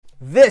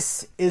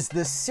This is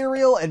the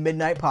Serial at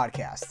Midnight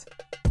podcast.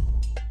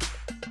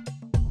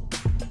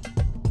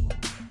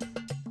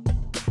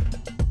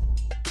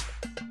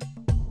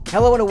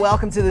 Hello and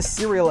welcome to the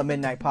Serial at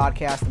Midnight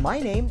podcast. My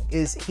name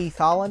is Heath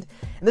Holland,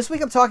 and this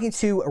week I'm talking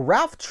to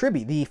Ralph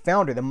Tribbey, the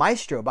founder, the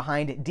maestro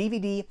behind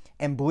DVD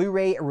and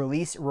Blu-ray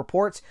release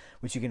reports,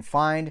 which you can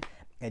find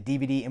at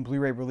DVD and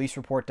Blu-ray release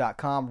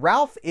report.com.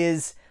 Ralph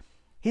he's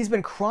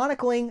been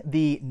chronicling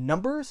the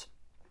numbers,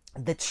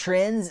 the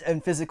trends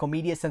in physical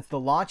media since the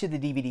launch of the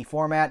DVD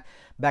format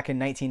back in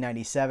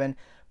 1997.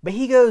 But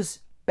he goes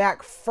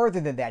back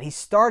further than that. He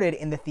started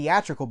in the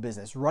theatrical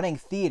business, running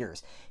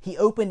theaters. He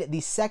opened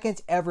the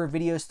second ever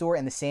video store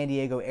in the San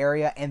Diego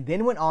area and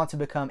then went on to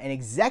become an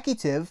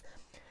executive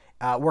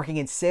working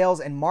in sales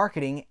and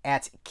marketing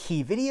at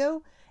Key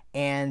Video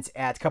and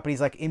at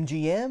companies like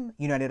MGM,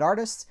 United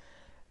Artists.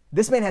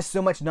 This man has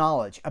so much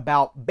knowledge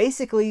about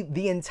basically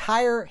the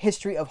entire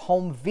history of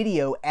home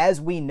video as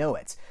we know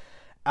it.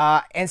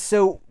 And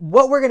so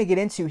what we're going to get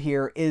into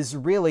here is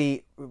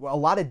really a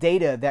lot of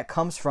data that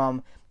comes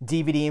from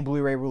DVD and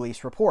Blu-ray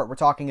release report. We're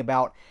talking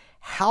about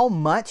how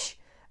much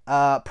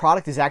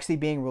product is actually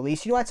being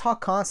released. You know, I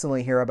talk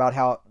constantly here about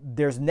how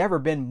there's never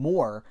been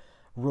more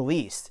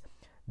released.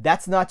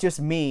 That's not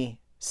just me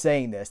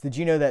saying this. Did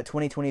you know that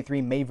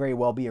 2023 may very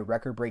well be a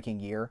record-breaking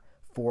year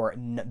for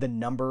the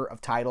number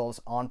of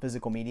titles on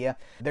physical media?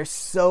 There's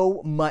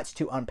so much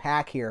to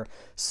unpack here,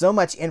 so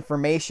much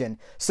information.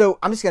 So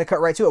I'm just going to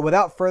cut right to it.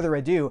 Without further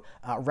ado,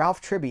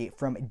 Ralph Tribbey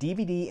from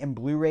DVD and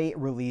Blu-ray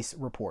Release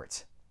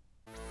Reports.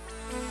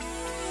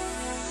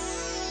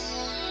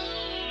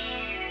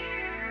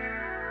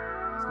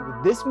 So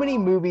with this many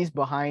movies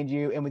behind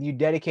you and with you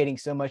dedicating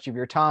so much of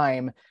your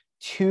time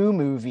to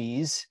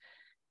movies,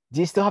 do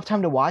you still have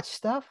time to watch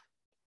stuff?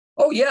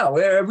 Oh yeah,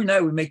 every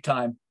night we make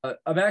time.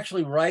 I'm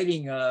actually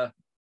working on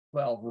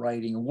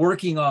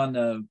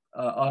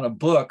a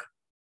book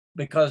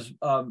because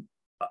I'm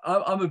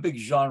a big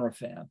genre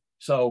fan.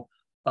 So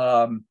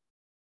I'm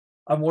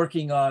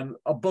working on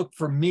a book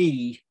for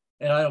me,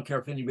 and I don't care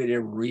if anybody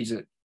ever reads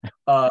it,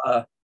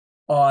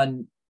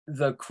 on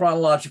the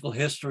chronological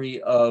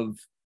history of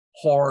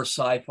horror,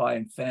 sci-fi,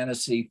 and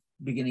fantasy,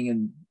 beginning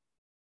in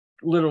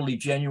literally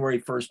January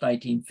 1st,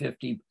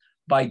 1950,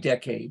 by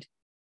decade.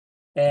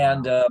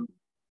 And the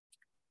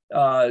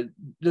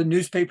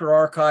newspaper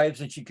archives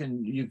that you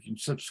can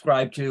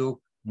subscribe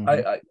to.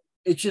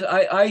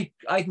 Mm-hmm.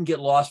 I can get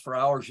lost for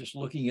hours just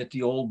looking at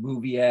the old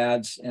movie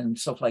ads and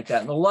stuff like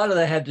that. And a lot of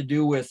that had to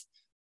do with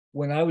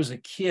when I was a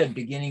kid,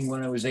 beginning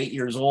when I was 8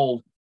 years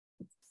old.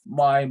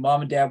 My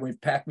mom and dad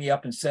would pack me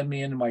up and send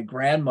me into my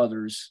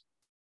grandmother's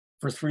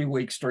for 3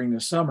 weeks during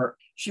the summer.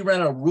 She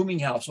ran a rooming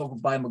house over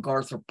by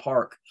MacArthur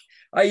Park.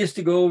 I used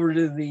to go over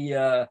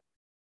to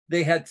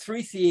they had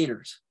 3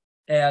 theaters.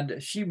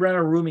 And she ran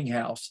a rooming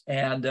house,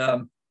 and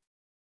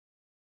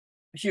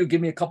she would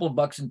give me a couple of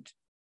bucks, and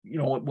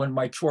when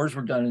my chores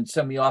were done, and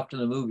send me off to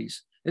the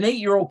movies. An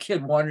 8-year-old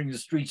kid wandering the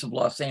streets of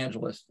Los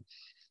Angeles.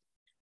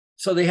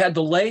 So they had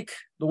the lake,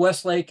 the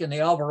West Lake, and the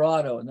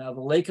Alvarado. Now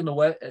the lake and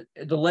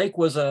the lake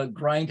was a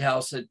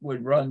grindhouse that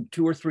would run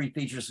 2 or 3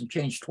 features and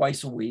change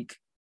twice a week,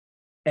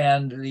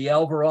 and the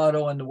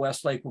Alvarado and the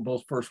West Lake were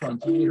both first-run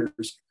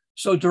theaters.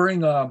 So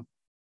during a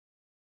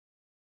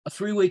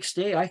 3-week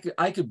stay,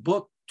 I could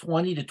book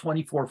 20 to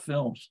 24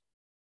 films.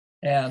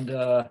 And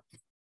I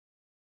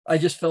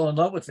just fell in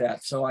love with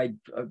that. So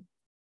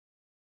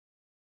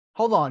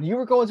Hold on, you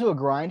were going to a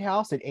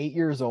grindhouse at 8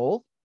 years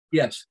old?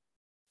 Yes.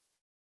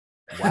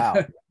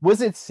 Wow.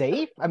 Was it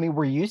safe? I mean,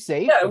 were you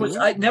safe? Yeah, it was.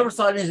 I never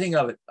thought anything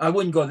of it. I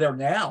wouldn't go there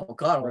now.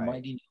 God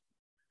almighty.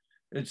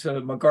 It's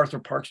MacArthur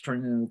Park's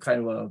turned into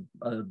kind of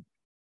a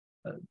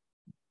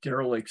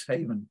derelict's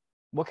haven.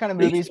 What kind of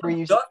movies were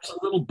you? Ducks,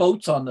 little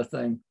boats on the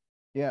thing.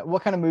 Yeah.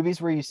 What kind of movies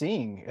were you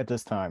seeing at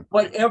this time?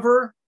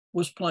 Whatever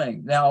was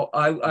playing. Now,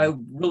 I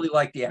really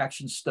like the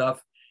action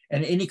stuff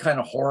and any kind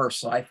of horror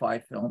sci-fi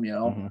film,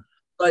 Mm-hmm.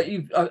 But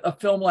a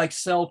film like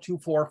Cell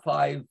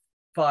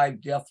 2455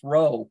 Death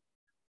Row,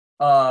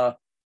 I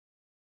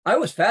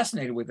was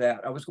fascinated with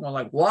that. I was going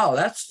like, wow,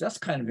 that's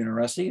kind of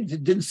interesting.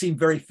 It didn't seem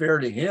very fair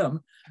to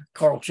him,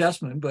 Carl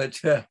Chessman, but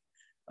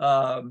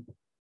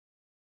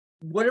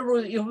whatever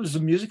it was a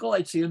musical,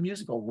 I'd see a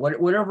musical,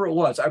 whatever it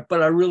was.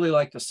 But I really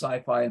like the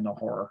sci-fi and the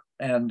horror.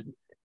 And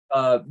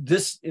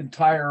this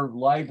entire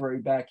library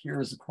back here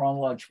is a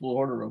chronological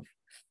order of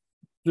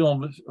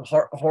films,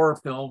 horror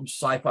films,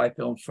 sci-fi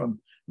films from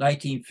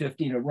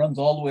 1950, and it runs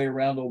all the way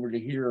around over to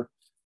here.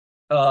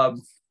 I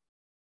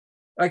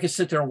could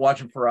sit there and watch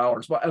them for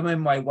hours. But I mean,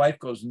 my wife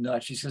goes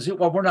nuts. She says,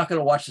 "Well, we're not going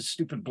to watch the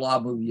stupid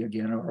Blob movie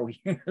again, are we?"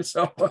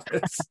 So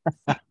it's.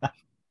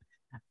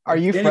 Are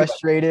you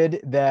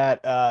frustrated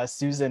that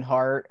Susan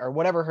Hart, or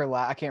whatever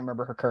I can't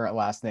remember her current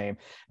last name,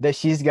 that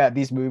she's got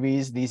these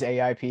movies, these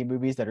AIP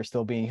movies that are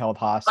still being held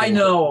hostage? I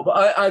know.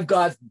 I've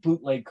got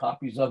bootleg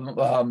copies of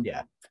them.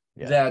 Yeah.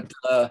 That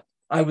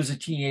I was a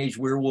teenage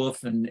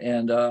werewolf,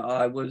 and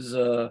I was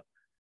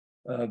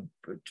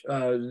Monster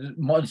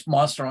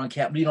on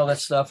Cap, that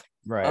stuff.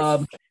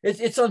 Right.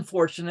 it's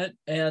unfortunate,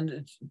 and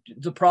it's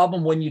the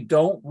problem when you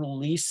don't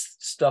release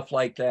stuff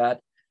like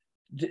that.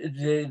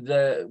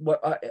 The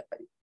what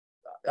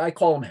I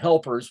call them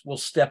helpers will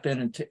step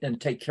in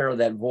and take care of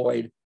that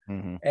void,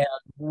 and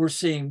we're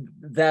seeing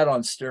that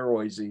on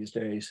steroids these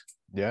days.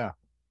 Yeah.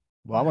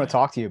 Well, I want to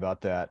talk to you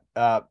about that.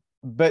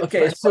 But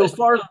Okay, so as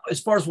far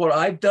as what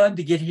I've done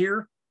to get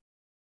here,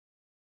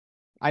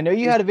 I know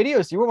you had a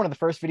video. So you were one of the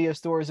first video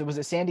stores. Was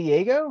it San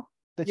Diego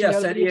that you yeah, had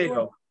a San video Diego.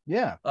 store?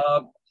 Yeah.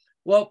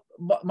 Well,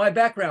 my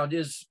background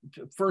is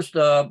first,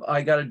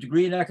 I got a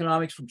degree in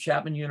economics from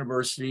Chapman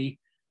University,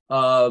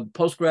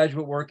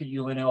 postgraduate work at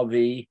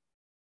UNLV.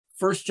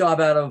 First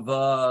job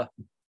out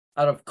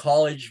of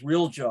college,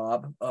 real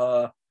job,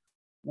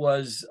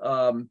 was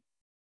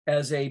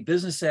as a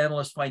business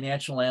analyst,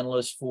 financial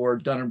analyst for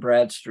Dun &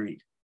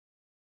 Bradstreet.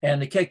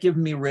 And they kept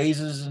giving me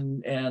raises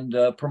and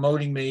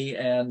promoting me,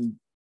 and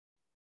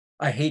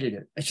I hated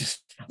it. I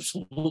just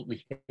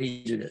absolutely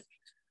hated it.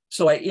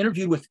 So I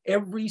interviewed with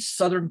every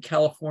Southern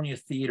California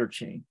theater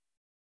chain,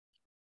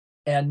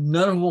 and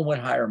none of them would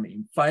hire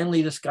me.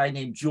 Finally, this guy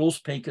named Jules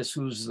Pincus,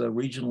 who's the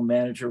regional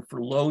manager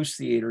for Lowe's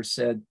Theater,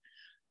 said,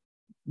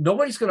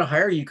 nobody's going to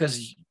hire you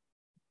because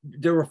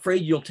they're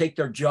afraid you'll take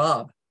their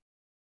job.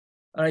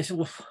 And I said,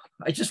 well,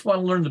 I just want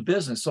to learn the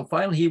business. So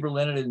finally he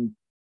relented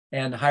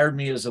and hired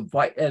me as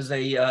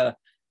a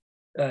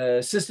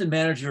assistant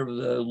manager of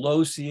the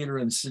Lowe's Theater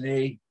in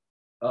the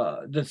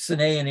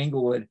Cine in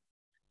Inglewood.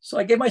 So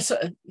I gave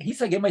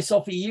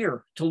myself a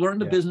year to learn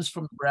the business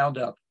from the ground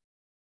up.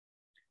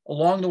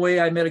 Along the way,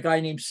 I met a guy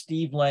named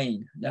Steve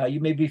Lane. Now, you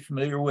may be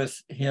familiar with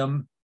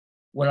him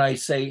when I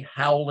say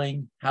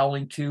Howling,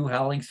 Howling 2,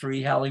 Howling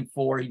 3, Howling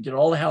 4. He did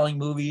all the Howling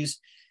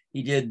movies.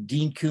 He did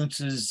Dean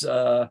Koontz's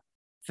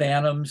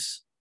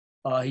Phantoms.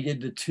 He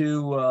did the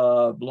 2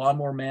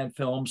 Lawnmower Man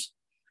films.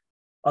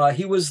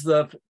 He was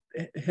the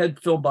head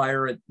film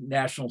buyer at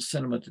National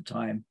Cinema at the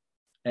time.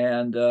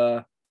 And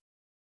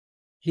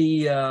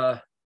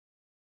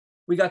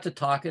we got to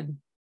talking,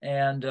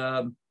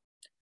 and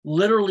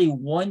literally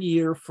 1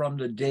 year from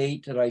the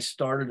date that I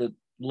started at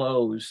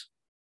Lowe's,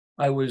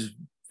 I was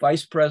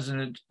vice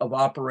president of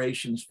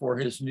operations for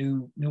his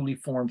newly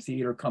formed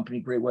theater company,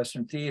 Great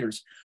Western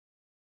Theaters.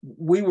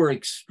 We were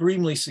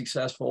extremely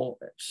successful,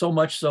 so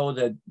much so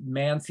that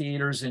Mann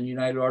Theaters and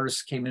United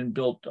Artists came in and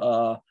built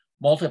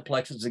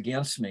multiplexes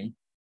against me.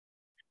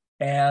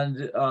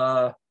 And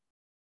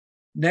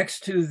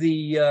next to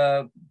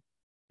the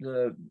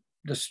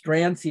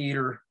Strand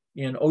Theater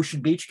in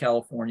Ocean Beach,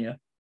 California,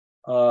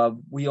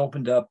 we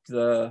opened up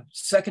the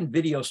second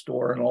video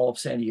store in all of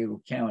San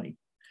Diego County.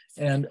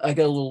 And I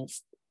got a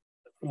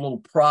little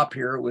prop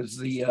here. It was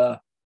the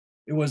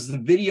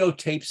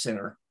Videotape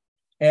Center.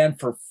 And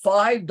for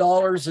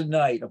 $5 a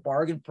night, a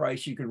bargain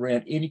price, you could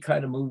rent any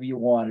kind of movie you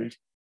wanted.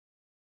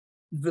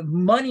 The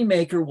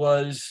moneymaker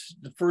was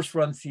the first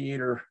run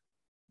theater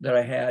that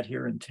I had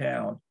here in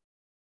town.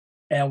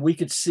 And we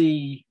could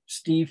see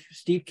Steve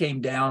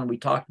came down and we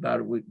talked about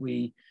it.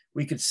 We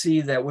could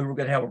see that we were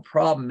going to have a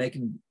problem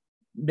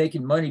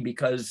making money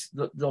because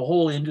the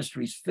whole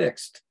industry's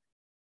fixed.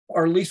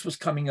 Our lease was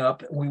coming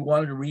up and we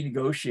wanted to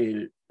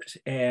renegotiate it.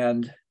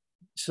 And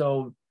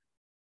so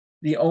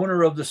the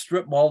owner of the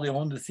strip mall that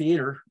owned the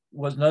theater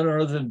was none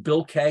other than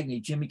Bill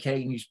Cagney, Jimmy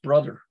Cagney's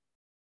brother.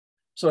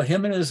 So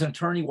him and his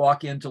attorney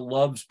walk into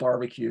Love's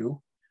Barbecue.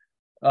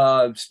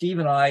 Steve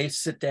and I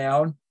sit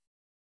down,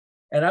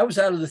 and I was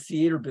out of the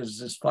theater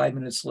business 5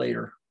 minutes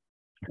later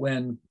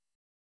when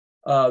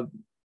Mr.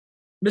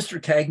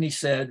 Cagney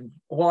said,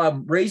 well,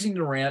 I'm raising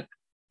the rent,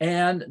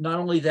 and not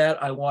only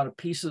that, I want a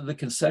piece of the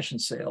concession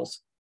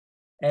sales.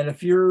 And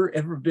if you're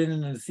ever been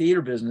in the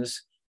theater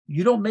business,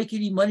 you don't make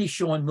any money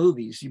showing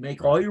movies. You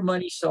make all your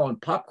money selling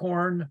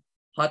popcorn,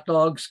 hot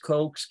dogs,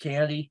 Cokes,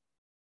 candy.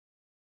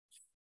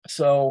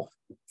 So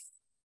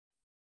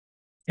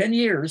 10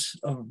 years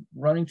of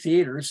running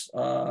theaters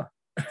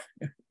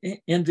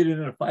ended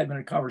in a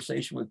 5-minute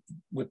conversation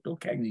with Bill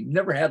Cagney.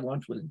 Never had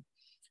lunch with him.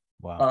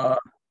 Wow.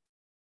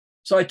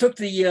 So I took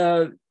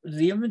the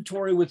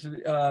inventory with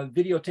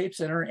Videotape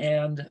Center,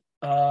 and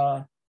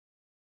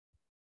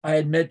I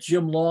had met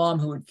Jim Laum,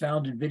 who had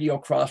founded Video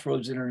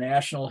Crossroads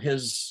International.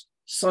 His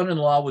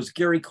son-in-law was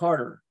Gary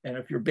Carter. And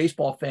if you're a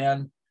baseball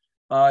fan,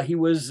 he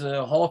was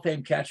a Hall of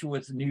Fame catcher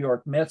with the New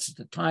York Mets. At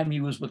the time,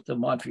 he was with the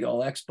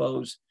Montreal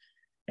Expos.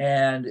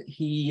 And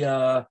he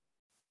had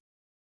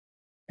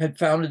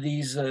founded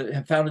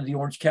the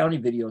Orange County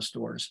video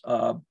stores,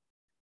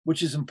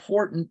 which is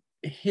important.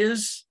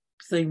 His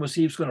thing was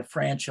he was going to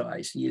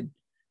franchise. He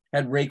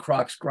had Ray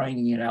Kroc's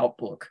Grinding It Out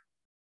book.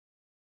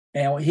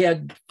 And he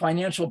had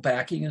financial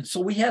backing. And so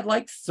we had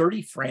like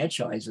 30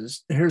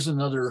 franchises. Here's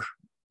another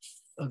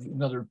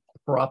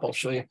prop I'll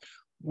show you.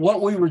 What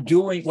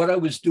I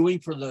was doing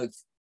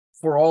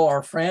for all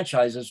our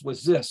franchises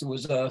was this. It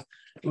was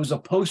a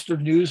poster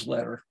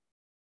newsletter.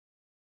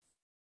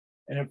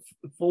 And it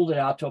folded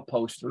out to a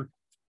poster.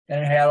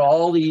 And it had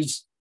all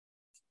these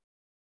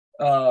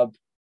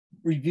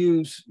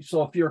reviews.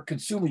 So if you're a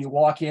consumer, you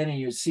walk in and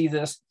you see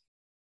this.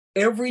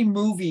 Every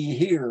movie you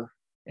hear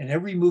and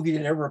every movie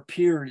that ever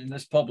appeared in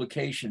this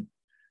publication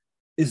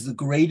is the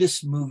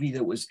greatest movie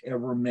that was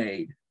ever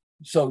made.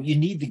 So you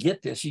need to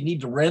get this. You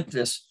need to rent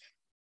this.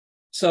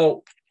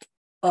 So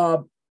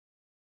the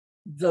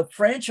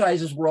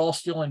franchises were all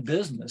still in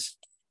business.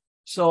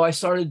 So I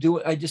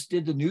just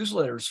did the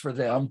newsletters for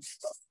them.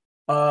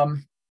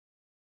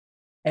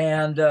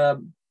 And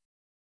to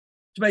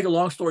make a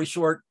long story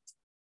short,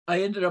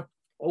 I ended up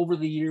over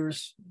the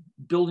years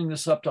building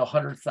this up to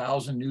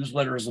 100,000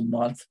 newsletters a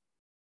month.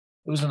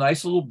 It was a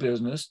nice little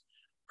business.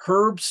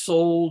 Herb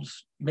sold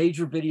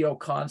Major Video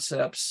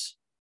Concepts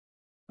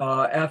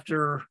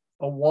after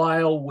a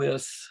while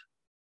with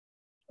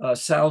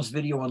Sounds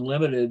Video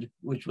Unlimited,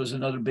 which was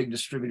another big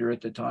distributor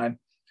at the time.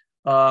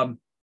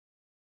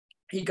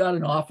 He got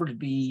an offer to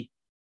be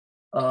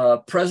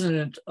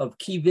president of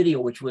Key Video,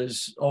 which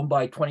was owned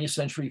by 20th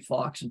Century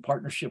Fox in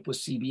partnership with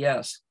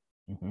CBS.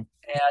 Mm-hmm.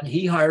 And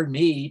he hired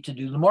me to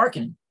do the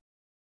marketing.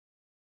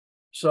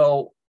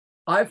 So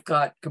I've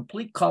got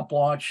complete carte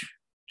blanche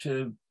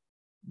to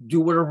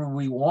do whatever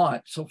we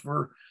want. So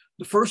for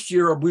the first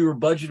year, we were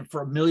budgeted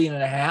for $1.5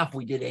 million.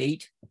 We did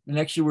 8. The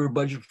next year, we were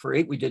budgeted for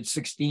 8. We did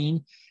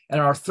 16.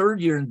 And our third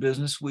year in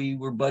business, we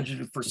were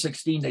budgeted for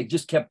 16. They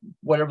just kept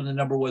whatever the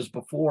number was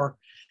before.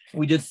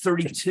 We did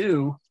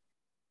 32.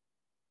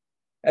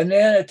 And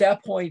then at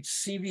that point,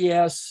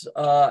 CBS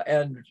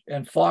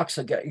and Fox,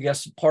 I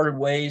guess, parted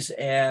ways,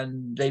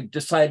 and they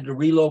decided to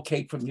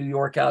relocate from New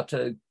York out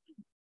to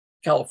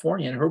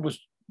California. And Herb was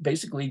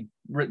basically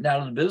written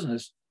out of the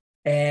business.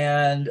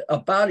 And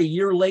about a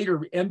year later,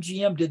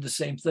 MGM did the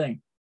same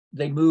thing.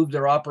 They moved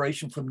their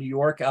operation from New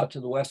York out to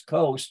the West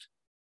Coast.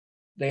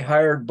 They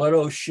hired Bud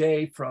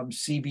O'Shea from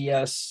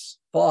CBS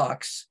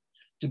Fox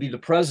to be the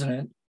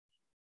president.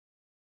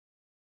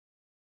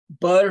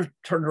 Bud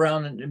turned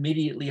around and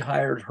immediately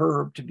hired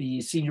Herb to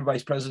be senior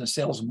vice president of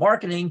sales and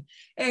marketing.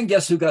 And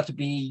guess who got to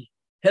be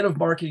head of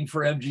marketing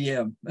for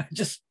MGM?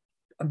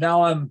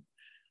 Now I'm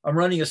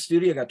running a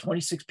studio. I got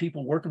 26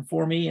 people working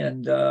for me,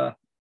 and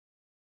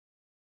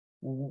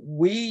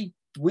we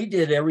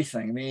did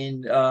everything. I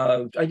mean,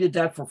 I did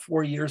that for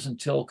 4 years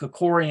until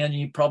Kokorian,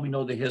 you probably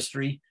know the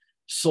history,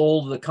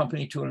 sold the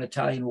company to an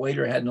Italian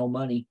waiter, had no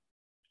money.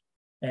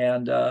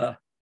 And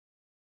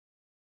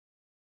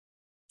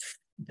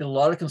did a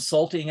lot of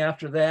consulting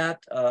after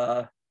that.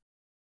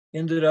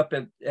 Ended up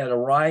at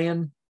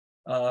Orion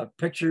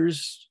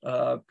Pictures,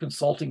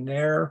 consulting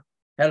there.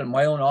 Had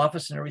my own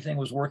office and everything.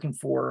 Was working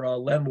for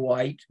Len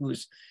White,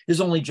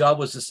 his only job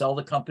was to sell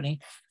the company.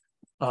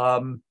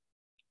 And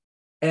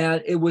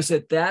it was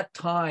at that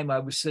time I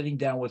was sitting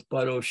down with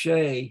Bud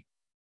O'Shea,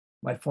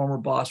 my former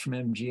boss from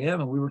MGM,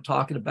 and we were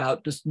talking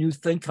about this new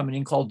thing coming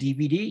in called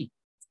DVD.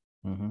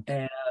 Mm-hmm.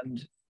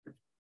 And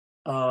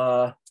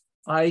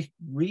I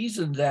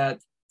reasoned that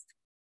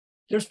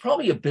there's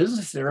probably a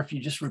business there if you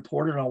just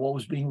reported on what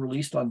was being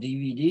released on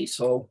DVD.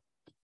 So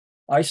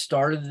I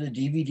started the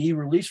DVD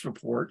release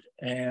report,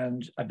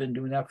 and I've been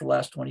doing that for the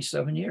last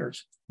 27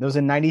 years. That was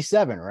in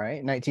 97,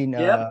 right? March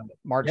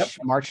 97.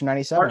 March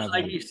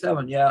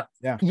 97, yeah.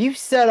 Yeah. You've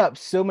set up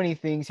so many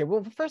things here.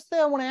 Well, the first thing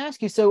I want to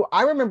ask you, so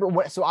I remember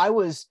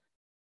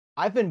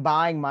I've been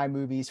buying my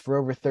movies for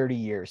over 30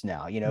 years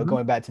now, mm-hmm.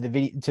 Going back to the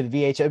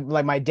VHS.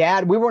 Like my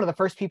dad, we were one of the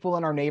first people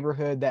in our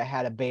neighborhood that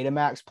had a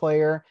Betamax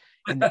player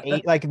in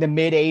the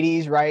mid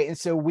 80s, right? And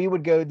so we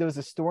would go, there was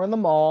a store in the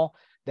mall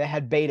that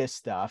had beta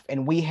stuff,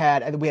 and we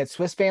had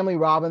Swiss Family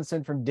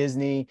Robinson from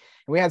Disney,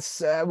 and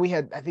we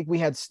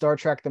had Star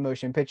Trek the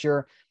motion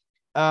picture.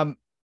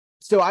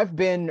 So I've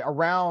been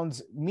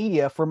around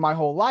media for my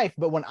whole life,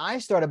 but when I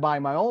started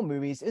buying my own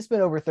movies, it's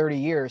been over 30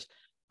 years.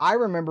 I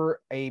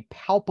remember a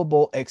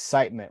palpable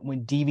excitement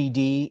when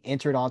DVD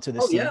entered onto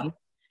the scene, yeah.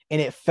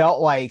 And it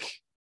felt like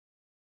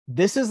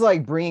this is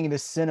like bringing the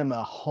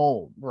cinema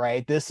home,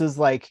 right? This is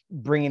like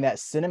bringing that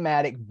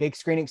cinematic big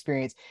screen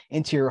experience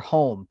into your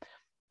home.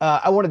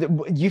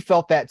 You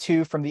felt that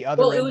too from the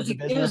other end of the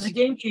business? It was a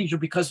game changer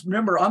because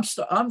remember,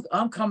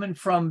 I'm coming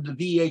from the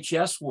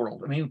VHS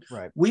world. I mean,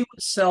 right. We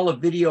would sell a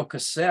video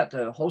cassette.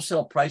 The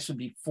wholesale price would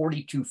be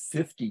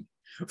 $42.50.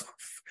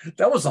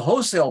 That was the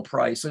wholesale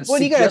price.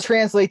 Well, you got to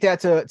translate that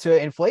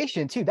to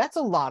inflation too. That's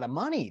a lot of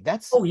money. Now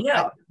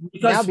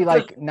it'd be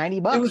like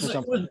 $90 or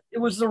something. It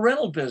was the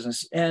rental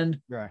business,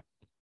 and right.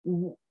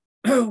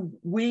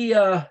 we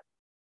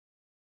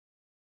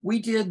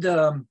did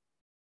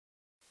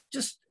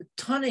just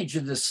tonnage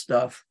of this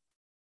stuff.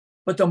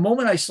 But the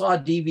moment I saw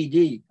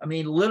DVD, I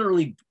mean,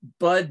 literally,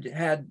 Bud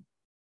had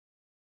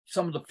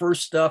some of the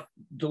first stuff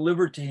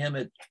delivered to him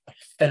at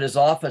his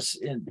office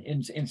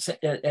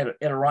at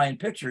Orion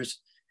Pictures,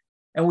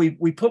 and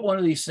we put one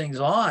of these things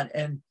on,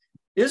 and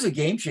it is a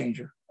game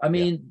changer. I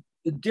mean,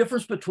 the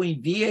difference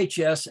between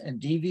VHS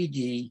and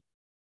DVD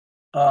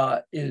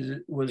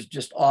was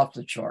just off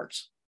the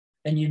charts,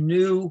 and you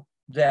knew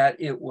that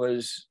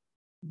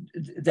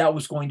that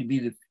was going to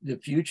be the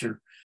future,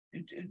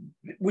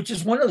 which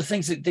is one of the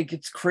things that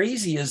gets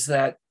crazy is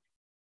that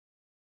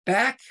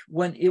back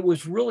when it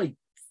was really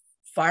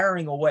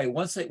firing away,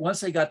 once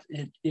they got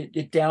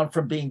it down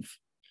from being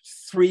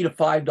 $3 to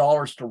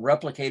 $5 to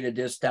replicate a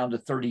disc down to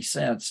 30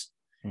 cents.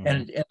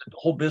 And the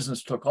whole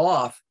business took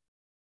off.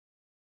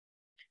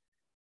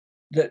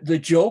 The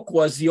joke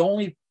was the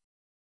only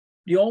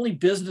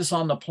business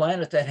on the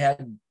planet that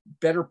had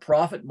better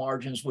profit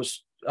margins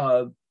was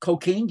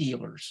cocaine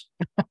dealers.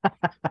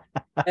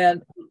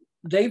 And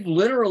they've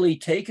literally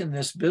taken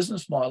this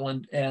business model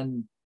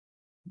and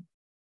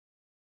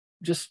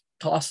just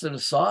tossed it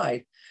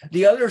aside.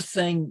 The other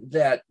thing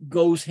that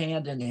goes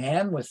hand in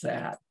hand with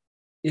that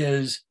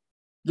is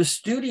the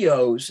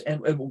studios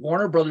and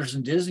Warner Brothers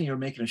and Disney are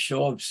making a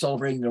show of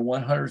celebrating their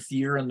 100th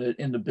year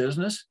in the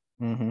business.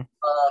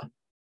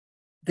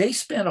 They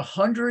spent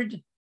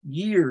 100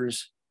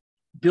 years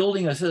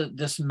building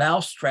this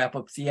mousetrap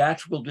of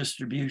theatrical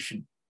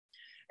distribution.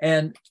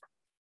 And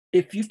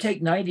if you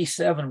take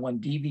 97 when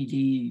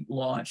DVD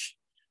launched,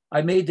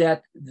 I made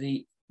that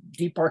the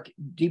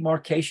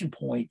demarcation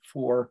point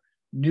for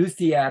new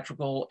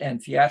theatrical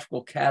and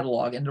theatrical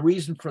catalog. And the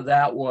reason for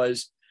that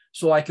was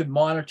so I could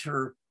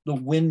monitor the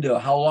window,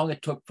 how long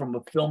it took from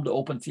a film to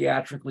open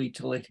theatrically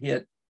till it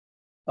hit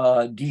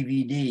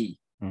DVD.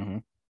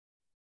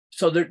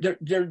 So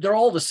they're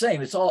all the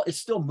same. It's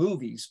still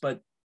movies,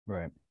 but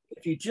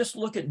if you just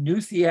look at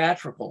new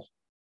theatrical,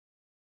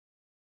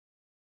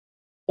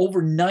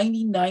 over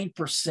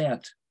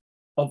 99%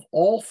 of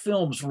all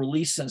films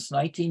released since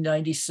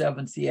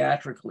 1997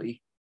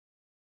 theatrically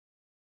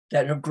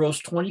that have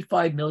grossed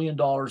 $25 million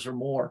or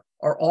more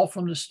are all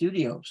from the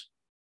studios.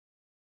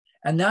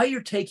 And now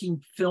you're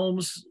taking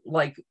films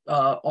like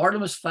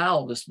Artemis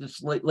Fowl,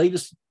 this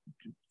latest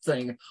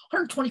thing,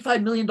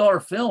 $125 million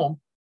film.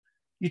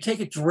 You take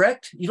it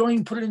direct, you don't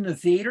even put it in the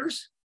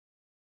theaters,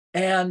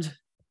 and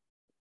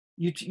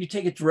you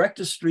take it direct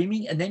to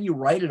streaming, and then you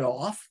write it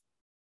off.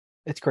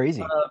 It's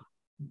crazy.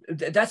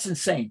 That's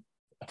insane.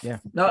 Yeah.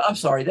 No, I'm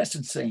sorry, that's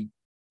insane.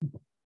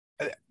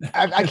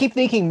 I keep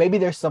thinking maybe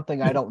there's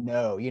something I don't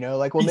know,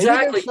 like, well, maybe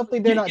there's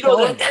something they're not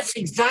telling me. That's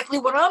exactly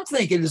what I'm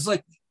thinking. It's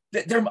like,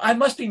 I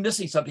must be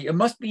missing something. It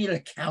must be an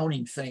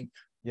accounting thing.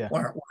 Yeah.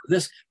 Where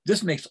this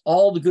makes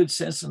all the good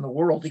sense in the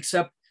world,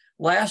 except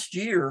last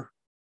year,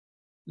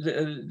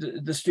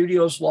 the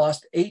studios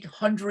lost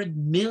 $800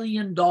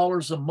 million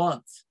a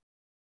month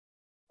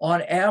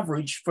on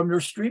average from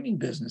their streaming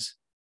business.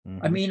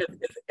 I mean,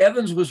 if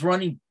Evans was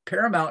running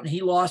Paramount and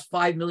he lost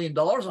 $5 million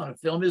on a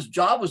film, his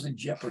job was in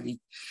jeopardy.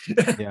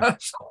 Yeah.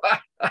 So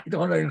I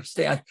don't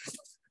understand.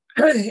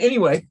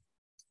 Anyway,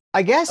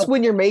 I guess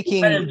when you're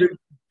making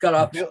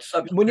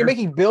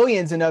making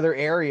billions in other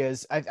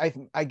areas,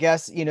 I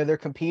guess they're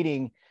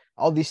competing.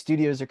 All these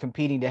studios are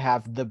competing to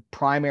have the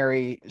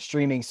primary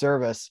streaming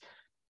service.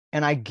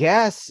 And I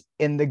guess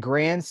in the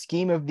grand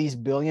scheme of these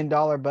 $1 billion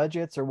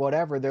budgets or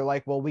whatever, they're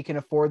like, well, we can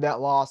afford that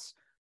loss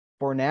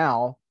for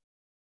now.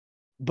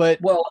 But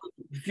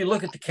if you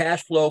look at the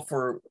cash flow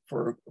for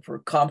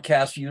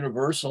Comcast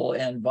Universal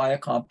and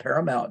Viacom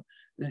Paramount,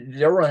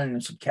 they're running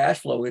into some cash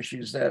flow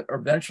issues that are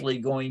eventually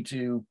going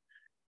to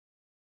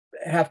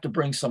have to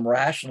bring some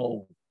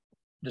rational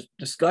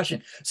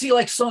discussion. See,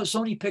 like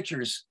Sony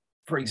Pictures,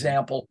 for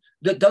example,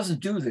 that doesn't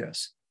do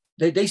this.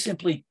 They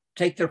simply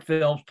take their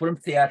films, put them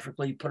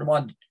theatrically, put them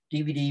on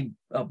DVD,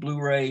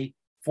 Blu-ray,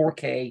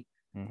 4K,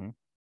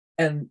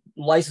 and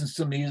license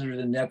them either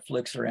to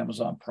Netflix or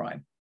Amazon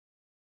Prime.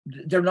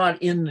 They're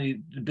not in the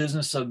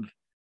business of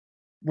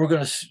we're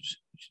going to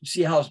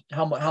see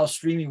how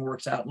streaming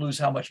works out and lose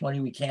how much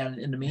money we can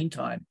in the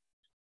meantime.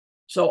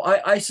 So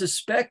I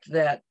suspect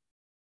that,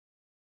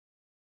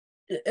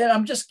 and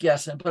I'm just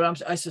guessing,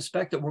 but I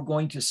suspect that we're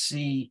going to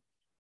see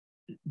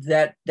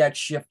that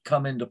shift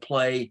come into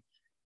play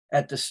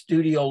at the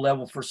studio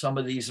level for some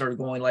of these that are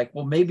going like,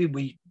 well, maybe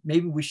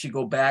we should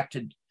go back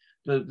to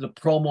the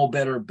promo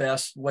better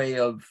best way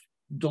of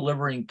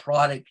delivering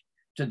product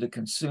to the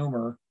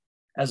consumer,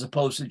 as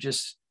opposed to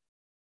just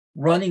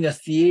running a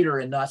theater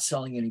and not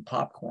selling any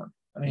popcorn.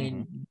 I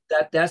mean,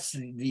 that's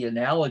the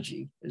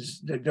analogy, is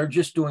that they're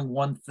just doing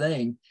one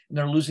thing and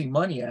they're losing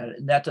money at it.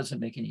 And that doesn't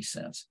make any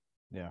sense.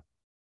 Yeah.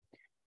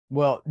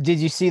 Well, did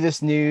you see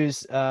this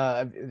news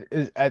as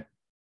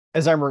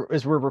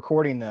we're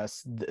recording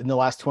this in the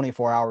last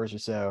 24 hours or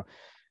so?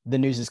 The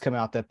news has come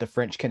out that the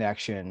French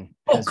Connection.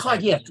 Oh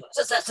God, yeah,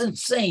 that's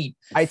insane.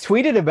 I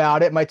tweeted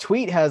about it. My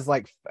tweet has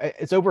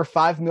it's over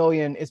 5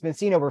 million. It's been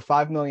seen over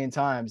 5 million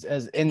times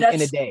in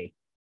a day.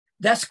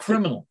 That's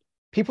criminal.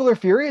 People are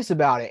furious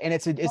about it, and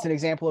it's an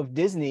example of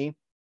Disney,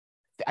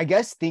 I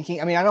guess,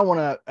 thinking. I mean, I don't want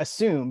to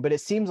assume, but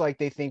it seems like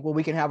they think, well,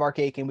 we can have our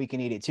cake and we can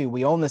eat it too.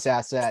 We own this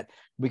asset.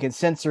 We can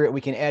censor it.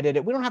 We can edit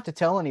it. We don't have to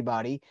tell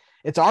anybody.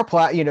 It's our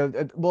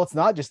well, it's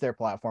not just their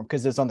platform,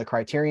 because it's on the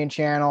Criterion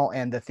channel,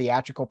 and the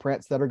theatrical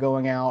prints that are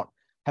going out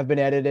have been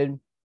edited.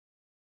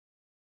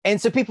 And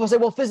so people say,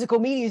 well, physical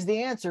media is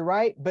the answer,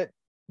 right? But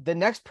the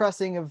next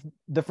pressing of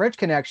the French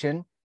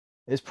Connection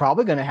is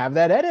probably going to have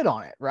that edit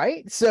on it,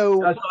 right?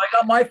 So I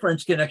got my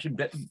French Connection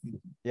bit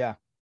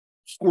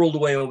squirreled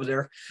away over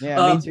there.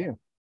 Yeah, me too.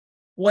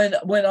 When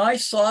I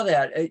saw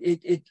that,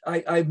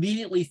 I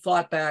immediately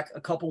thought back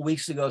a couple of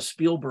weeks ago.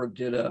 Spielberg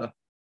did a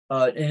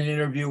in an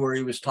interview where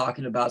he was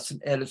talking about some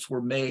edits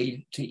were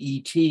made to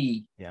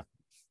E.T. Yeah.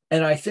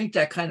 And I think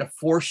that kind of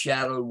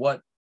foreshadowed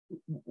what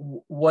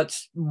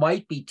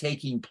might be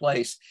taking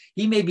place.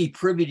 He may be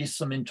privy to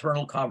some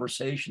internal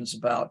conversations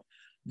about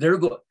they're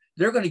going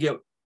to get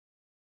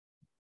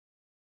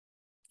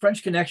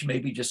French Connection may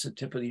be just the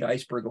tip of the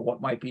iceberg of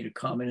what might be to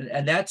come.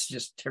 And that's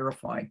just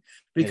terrifying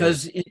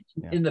because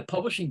in the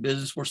publishing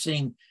business, we're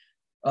seeing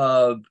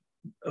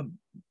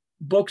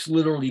books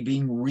literally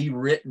being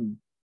rewritten,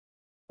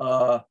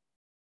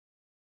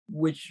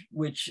 which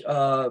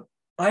I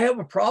have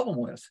a problem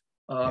with.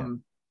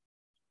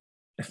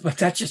 But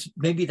that's just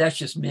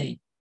me.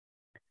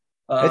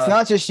 It's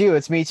not just you,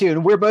 it's me too.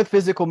 And we're both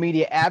physical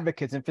media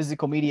advocates and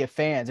physical media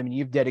fans. I mean,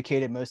 you've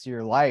dedicated most of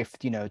your life,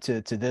 to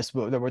this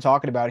book that we're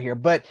talking about here.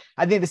 But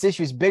I think this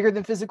issue is bigger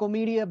than physical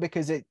media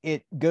because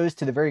it goes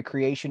to the very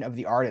creation of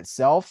the art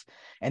itself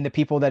and the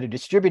people that are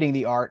distributing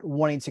the art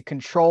wanting to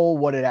control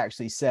what it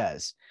actually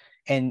says.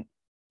 And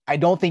I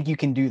don't think you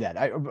can do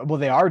that. Well,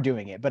 they are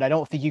doing it, but I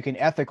don't think you can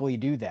ethically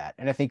do that.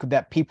 And I think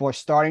that people are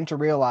starting to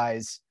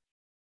realize,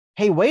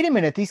 hey, wait a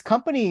minute, these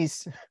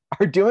companies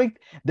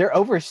they're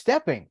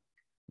overstepping.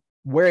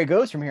 Where it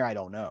goes from here, I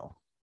don't know.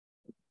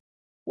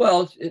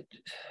 Well,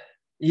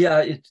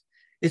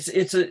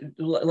 it's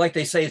like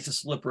they say, it's a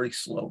slippery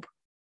slope.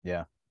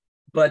 Yeah.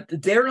 But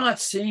they're not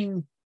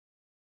seeing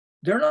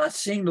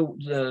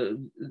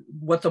the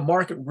what the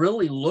market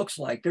really looks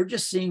like. They're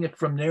just seeing it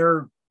from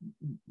their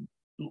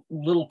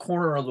little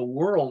corner of the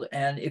world.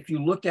 And if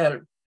you look at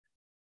it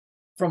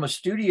from a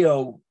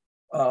studio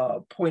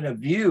point of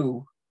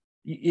view,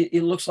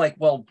 it looks like,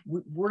 well,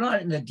 we're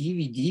not in the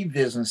DVD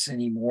business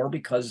anymore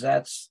because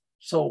that's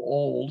so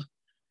old,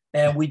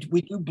 and we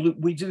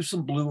do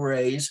some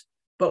Blu-rays,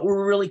 but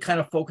we're really kind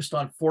of focused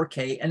on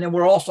 4K, and then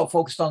we're also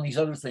focused on these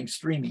other things,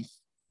 streaming.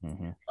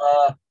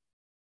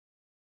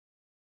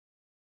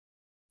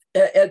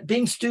 At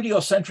being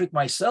studio centric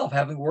myself,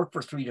 having worked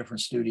for 3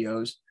 different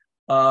studios,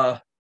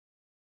 I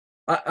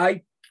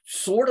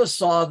sort of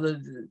saw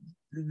the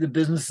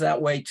business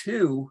that way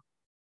too.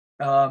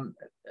 I'm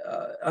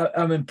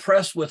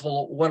impressed with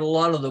what a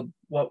lot of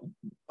what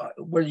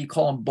do you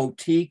call them,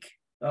 boutique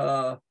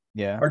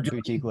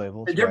boutique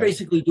labels. They're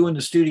basically doing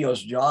the studio's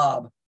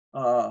job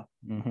because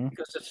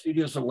the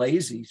studios are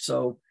lazy.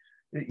 So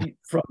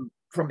from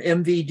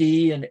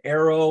MVD and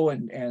Arrow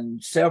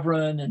and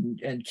Severin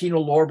and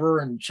Kino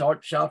Lorber and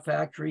Shout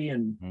Factory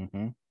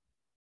and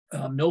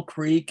Mill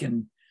Creek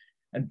and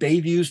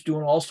Bayview's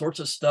doing all sorts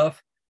of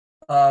stuff.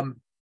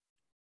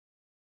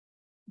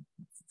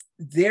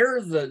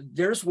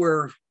 There's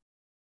where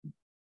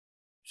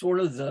sort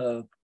of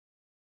the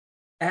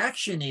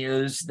action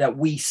is that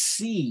we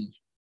see,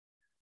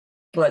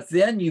 but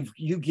then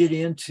you get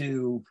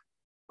into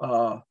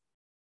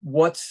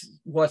what's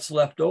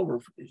left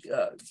over.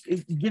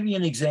 Give you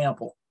an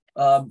example.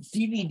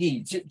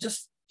 DVD,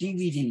 just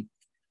DVD.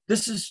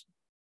 This is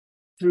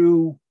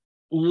through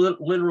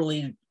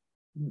literally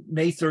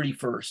May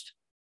 31st.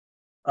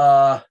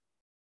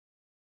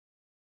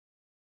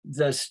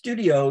 The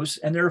studios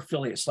and their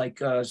affiliates like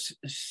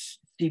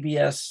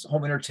CBS,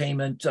 Home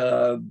Entertainment,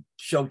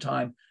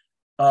 Showtime,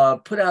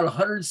 put out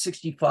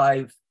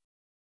 165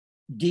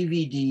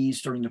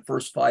 DVDs during the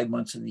first 5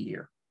 months of the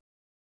year.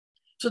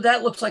 So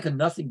that looks like a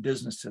nothing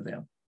business to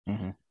them.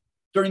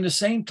 During the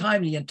same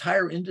time, the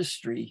entire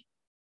industry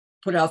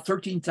put out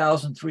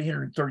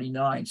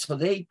 13,339. So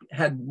they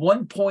had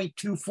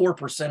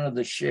 1.24% of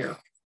the share.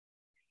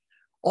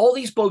 All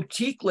these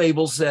boutique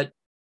labels that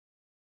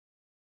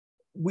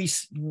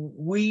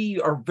we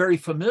are very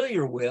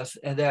familiar with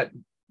and that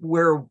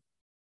where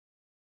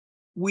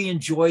we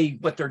enjoy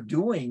what they're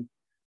doing,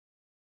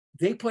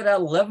 they put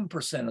out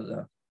 11% of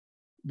the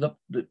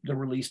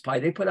release pie.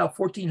 They put out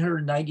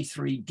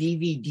 1,493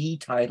 DVD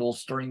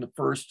titles during the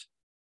first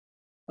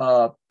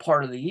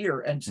part of the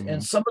year, and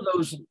some of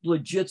those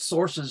legit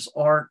sources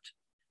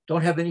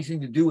don't have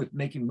anything to do with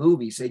making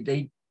movies.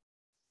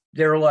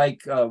 They're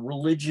like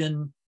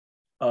religion,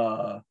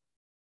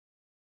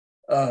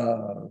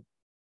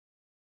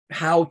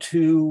 how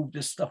to,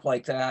 this stuff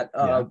like that.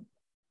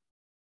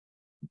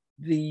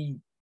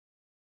 Then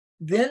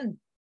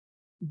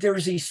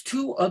there's these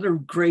 2 other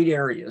great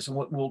areas, and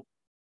what we'll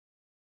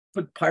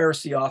put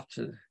piracy off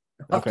to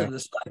the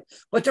side.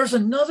 But there's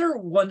another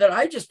one that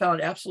I just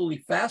found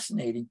absolutely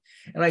fascinating,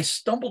 and I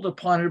stumbled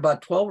upon it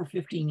about 12 or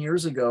 15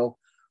 years ago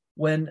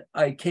when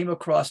I came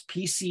across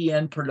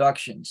PCN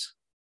Productions,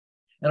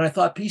 and I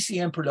thought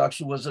PCN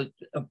Production was a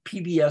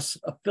PBS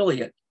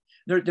affiliate.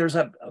 There's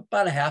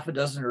about a half a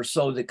dozen or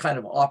so that kind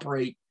of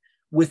operate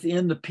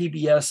within the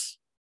PBS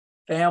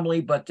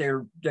family, but they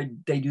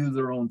do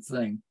their own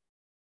thing.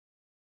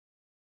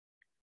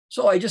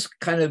 So I just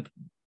kind of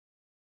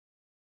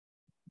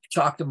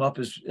chalked them up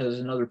as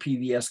another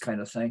PBS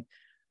kind of thing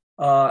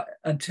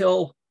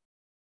until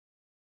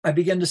I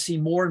began to see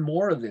more and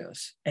more of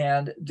this.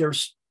 And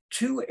there's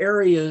 2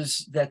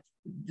 areas that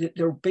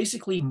they're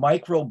basically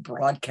micro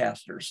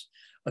broadcasters,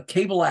 a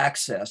cable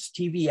access,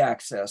 TV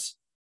access.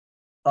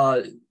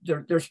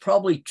 There's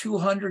probably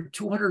 200,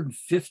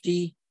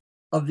 250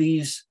 of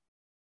these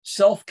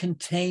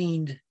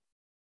self-contained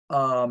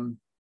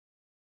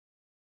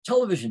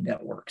television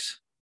networks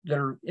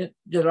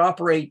that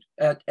operate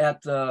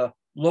at the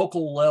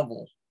local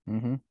level.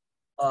 Mm-hmm.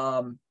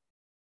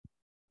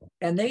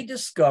 And they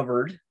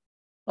discovered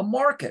a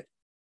market.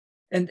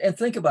 And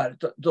think about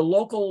it, the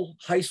local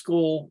high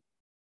school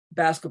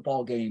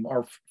basketball game,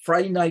 or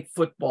Friday night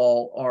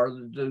football, or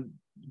the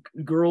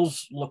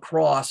girls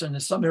lacrosse, and in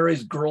some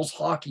areas girls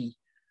hockey,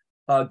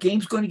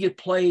 game's going to get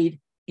played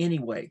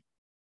anyway.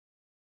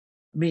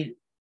 I mean,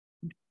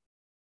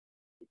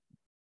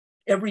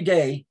 every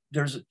day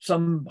there's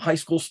some high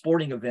school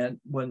sporting event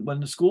when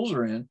the schools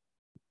are in.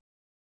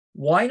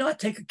 Why not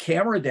take a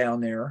camera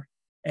down there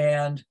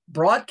and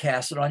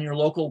broadcast it on your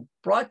local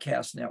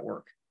broadcast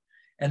network?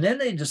 And then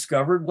they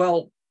discovered,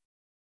 well,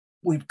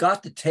 we've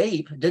got the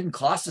tape. It didn't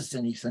cost us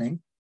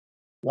anything.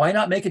 Why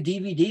not make a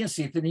DVD and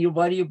see if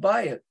anybody would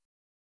buy it?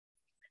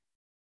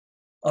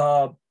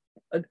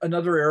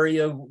 Another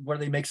area where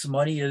they make some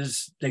money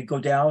is they go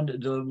down to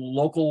the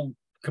local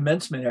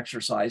commencement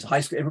exercise. High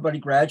school, everybody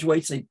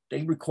graduates.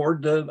 They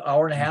record the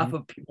hour and a half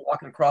of people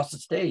walking across the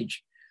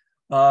stage.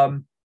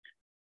 The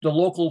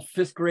local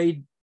 5th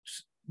grade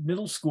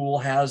middle school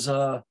has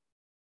a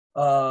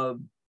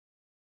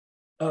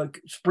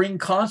spring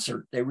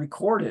concert. They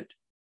record it.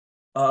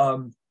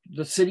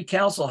 The city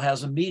council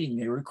has a meeting.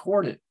 They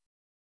record it.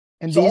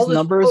 And so these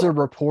numbers are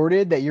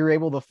reported, that you're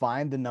able to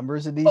find the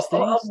numbers of these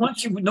things?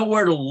 Once you know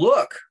where to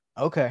look.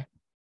 Okay.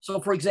 So,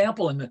 for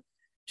example, in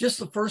just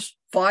the first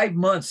 5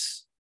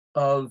 months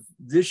of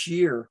this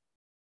year,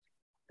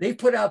 they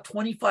put out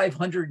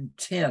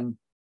 2,510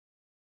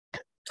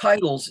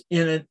 titles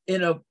in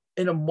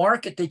a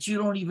market that you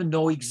don't even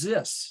know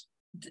exists.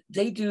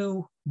 They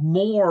do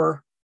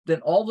more than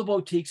all the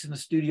boutiques and the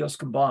studios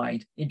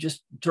combined in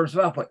just terms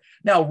of output.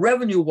 Now,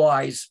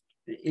 revenue-wise,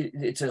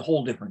 it's a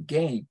whole different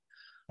game.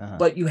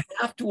 But you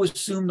have to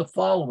assume the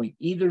following.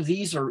 Either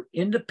these are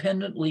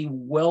independently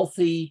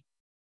wealthy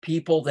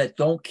people that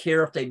don't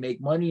care if they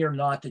make money or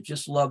not, that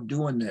just love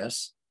doing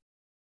this.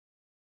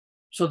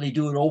 So they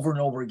do it over and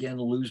over again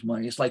to lose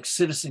money. It's like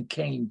Citizen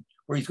Kane,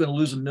 where he's going to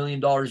lose $1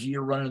 million a year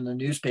running the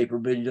newspaper,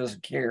 but he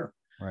doesn't care.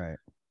 Right.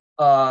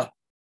 Or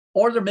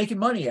they're making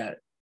money at it.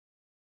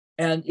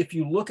 And if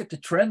you look at the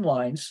trend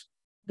lines,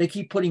 they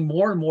keep putting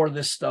more and more of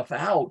this stuff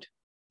out.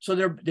 So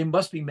they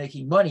must be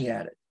making money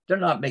at it. They're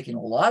not making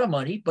a lot of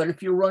money, but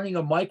if you're running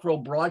a micro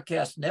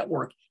broadcast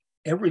network,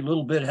 every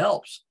little bit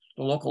helps.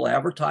 The local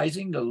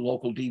advertising, the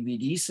local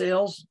DVD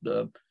sales,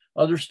 the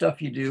other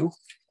stuff you do.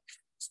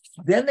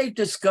 Then they've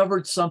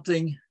discovered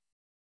something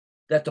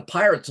that the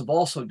pirates have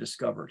also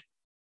discovered.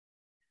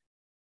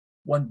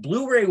 When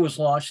Blu-ray was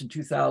launched in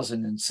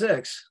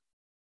 2006,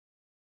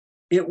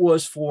 it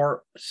was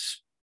for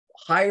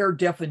higher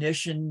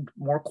definition,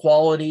 more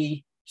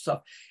quality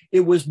stuff.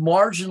 It was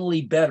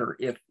marginally better.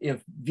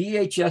 If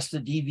VHS to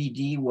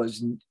DVD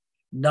was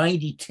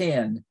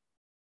 90-10,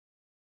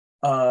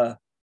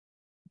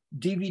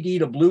 DVD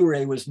to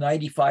Blu-ray was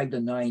 95 to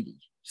 90.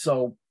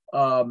 So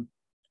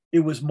it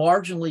was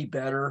marginally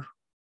better,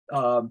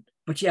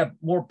 but you have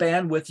more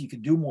bandwidth. You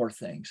could do more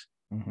things.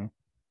 Mm-hmm.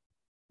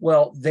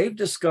 Well, they've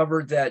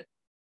discovered that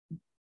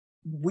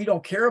we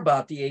don't care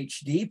about the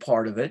HD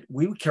part of it.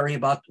 We care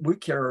about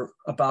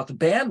the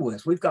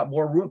bandwidth. We've got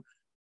more room.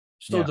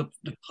 So the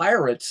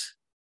pirates,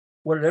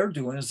 what they're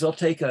doing is they'll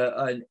take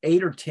an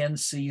 8 or 10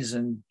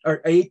 season,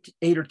 or eight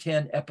or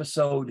 10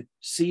 episode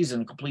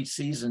season, a complete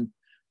season,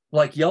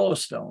 like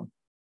Yellowstone,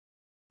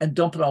 and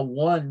dump it on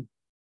one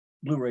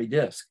Blu-ray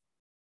disc.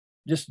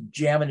 Just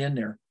jam it in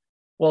there.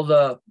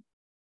 Well,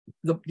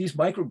 these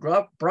micro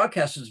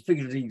broadcasters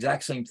figured the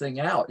exact same thing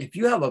out. If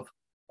you have a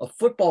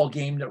football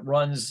game that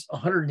runs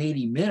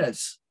 180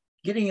 minutes,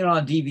 getting it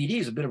on DVD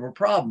is a bit of a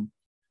problem.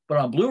 But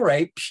on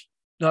Blu-ray,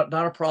 not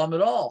a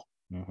problem at all.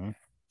 Mm-hmm.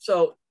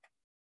 So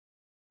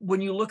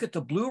when you look at the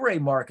Blu-ray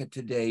market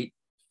to date,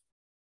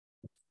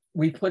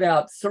 we put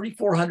out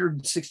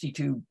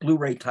 3,462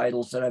 Blu-ray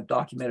titles that I've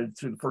documented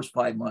through the first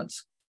 5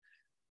 months.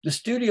 The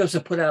studios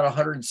have put out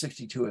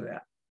 162 of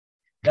that.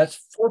 That's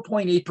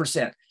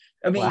 4.8%.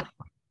 I mean, wow.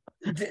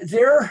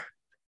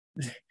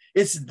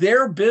 It's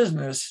their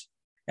business,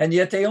 and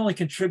yet they only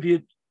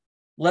contribute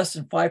less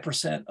than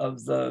 5%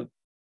 of the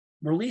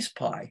release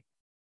pie.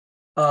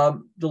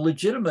 The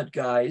legitimate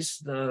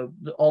guys,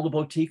 all the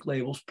boutique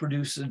labels,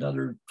 produce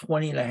another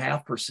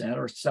 20.5%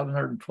 or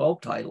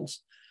 712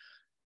 titles.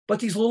 But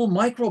these little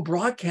micro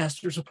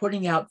broadcasters are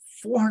putting out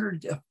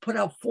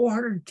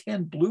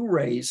 410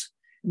 Blu-rays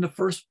in the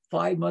first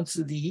 5 months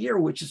of the year,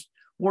 which is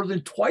more than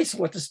twice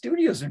what the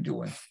studios are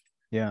doing.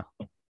 Yeah.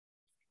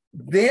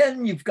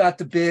 Then you've got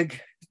the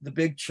big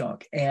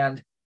chunk,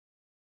 and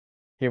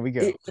here we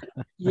go.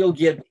 You'll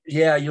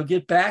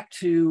get back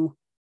to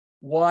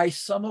why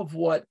some of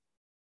what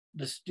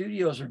the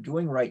studios are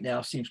doing right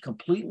now seems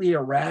completely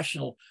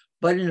irrational,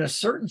 but in a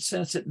certain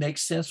sense, it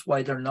makes sense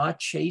why they're not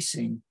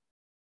chasing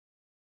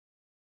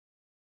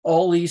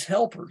all these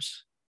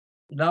helpers,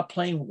 not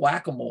playing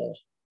whack-a-mole.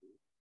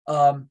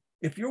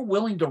 If you're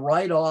willing to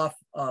write off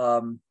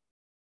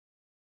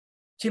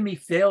Timmy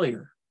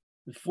Failure,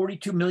 the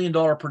 $42 million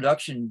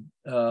production,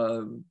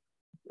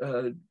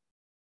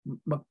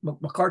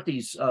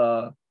 McCarthy's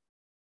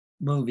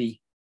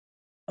movie.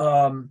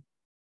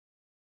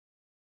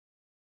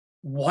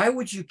 Why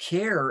would you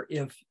care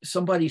if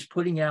somebody's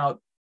putting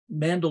out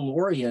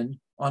Mandalorian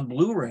on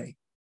Blu-ray?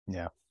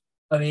 Yeah.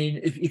 I mean,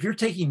 if you're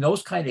taking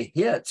those kind of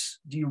hits,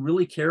 do you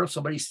really care if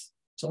somebody's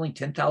selling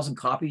 10,000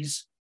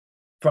 copies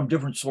from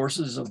different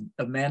sources of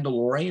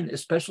Mandalorian,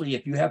 especially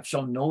if you have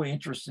shown no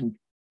interest in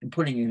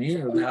putting any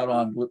of that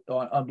on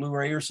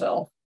Blu-ray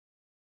yourself?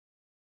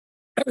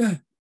 I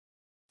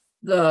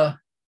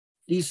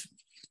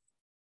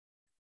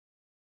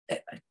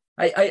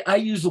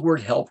use the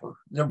word helper.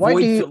 Why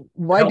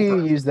do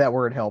you use that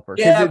word helper?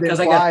 Yeah, because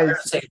I got to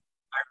say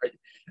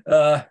pirate.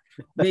 I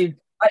mean,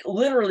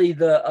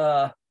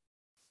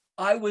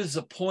 I was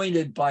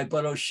appointed by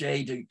Bud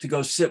O'Shea to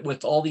go sit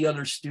with all the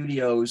other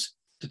studios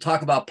to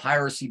talk about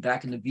piracy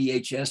back in the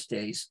VHS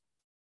days.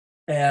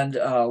 And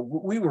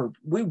we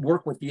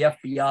worked with the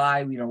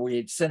FBI. You know, we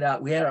had sent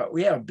out, we had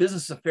a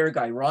business affair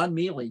guy, Ron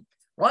Mealy.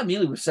 Ron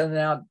Mealy was sending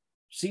out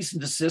cease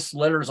and desist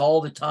letters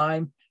all the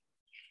time.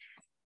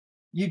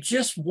 You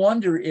just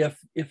wonder if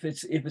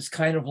it's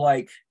kind of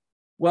like,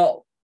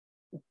 well,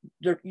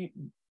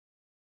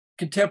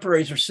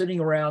 contemporaries are sitting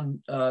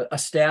around a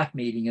staff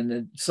meeting and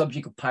the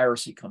subject of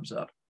piracy comes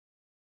up,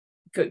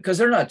 because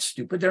they're not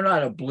stupid. They're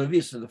not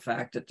oblivious to the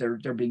fact that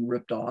they're being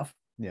ripped off.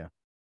 Yeah.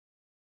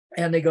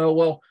 And they go,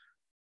 well,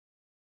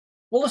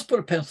 let's put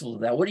a pencil to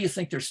that. What do you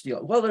think they're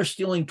stealing? Well, they're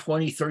stealing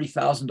 $20,000,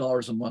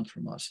 $30,000 a month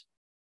from us.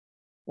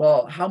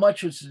 Well, how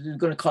much is it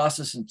going to cost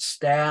us in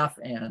staff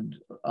and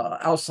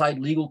outside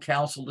legal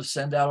counsel to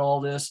send out all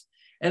this?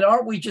 And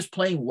aren't we just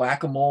playing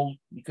whack-a-mole?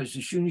 Because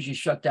as soon as you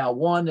shut down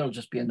one, there'll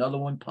just be another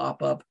one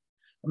pop up.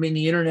 I mean,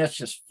 the internet's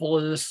just full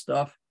of this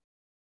stuff.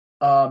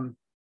 So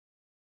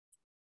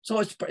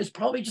it's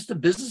probably just a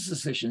business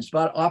decision. It's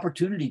about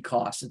opportunity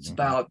costs. It's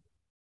about,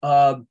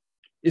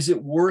 is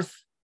it worth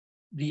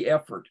the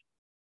effort?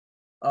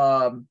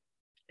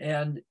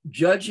 And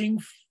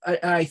judging,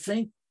 I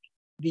think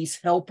these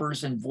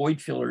helpers and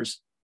void fillers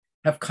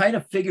have kind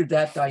of figured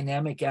that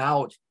dynamic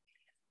out,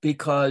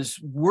 because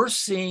we're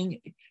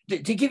seeing, to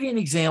give you an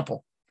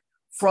example,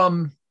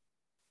 from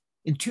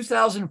in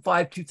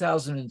 2005,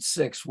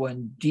 2006,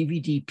 when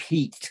DVD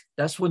peaked,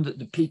 that's when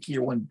the peak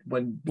year, when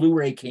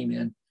Blu-ray came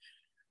in,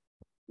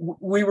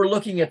 we were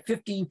looking at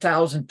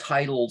 15,000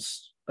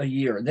 titles a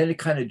year. And then it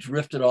kind of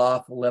drifted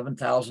off,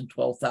 11,000,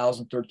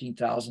 12,000,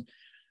 13,000.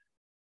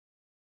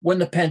 When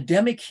the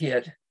pandemic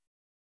hit,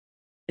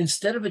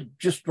 instead of it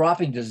just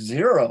dropping to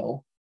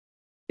zero,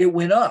 it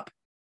went up.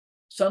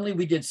 Suddenly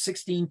we did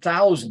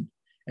 16,000.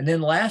 And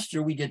then last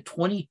year we did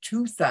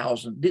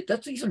 22,000.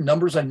 These are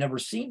numbers I've never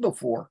seen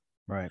before.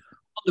 Right.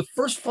 The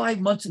first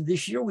 5 months of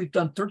this year, we've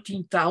done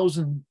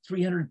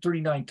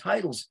 13,339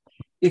 titles.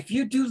 If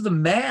you do the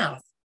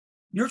math,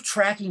 you're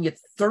tracking at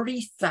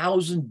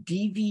 30,000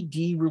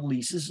 DVD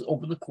releases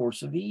over the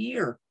course of a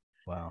year.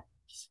 Wow.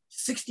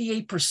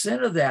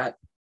 68% of that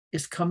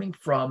is coming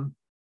from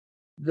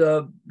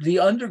the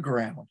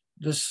underground.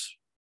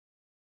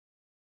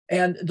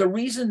 And the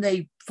reason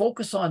they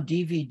focus on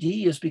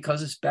DVD is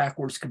because it's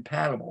backwards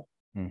compatible.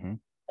 Mm-hmm.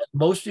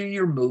 Most of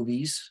your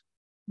movies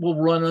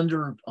will run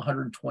under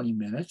 120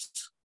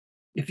 minutes.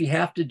 If you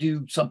have to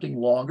do something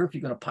longer, if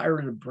you're going to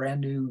pirate a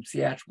brand new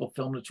theatrical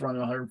film that's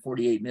running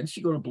 148 minutes,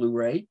 you go to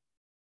Blu-ray.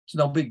 It's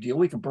no big deal.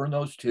 We can burn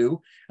those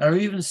too. And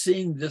I'm even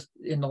seeing this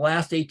in the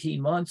last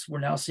 18 months, we're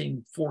now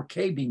seeing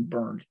 4K being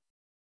burned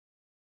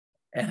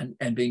and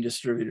being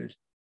distributed.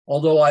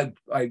 Although I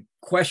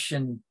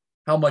question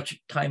how much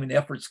time and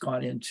effort's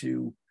gone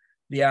into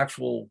the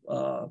actual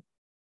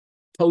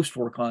post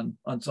work on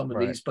some of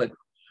these, but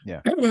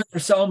yeah, they're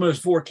selling them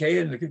as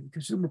 4K, and the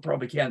consumer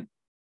probably can't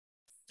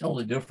tell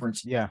the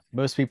difference. Yeah,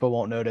 most people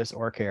won't notice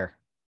or care.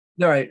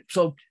 All right,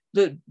 so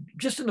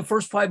just in the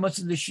first 5 months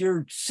of this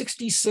year,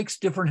 66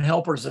 different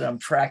helpers that I'm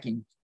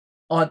tracking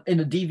in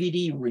the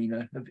DVD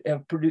arena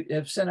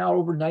have sent out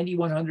over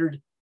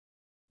 9,100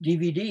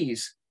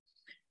 DVDs.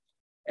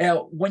 And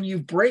when you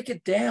break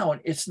it down,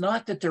 it's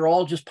not that they're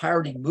all just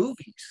pirating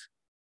movies.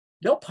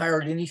 They'll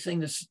pirate anything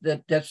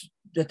that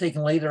they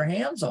can lay their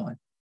hands on.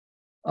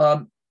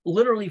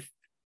 Literally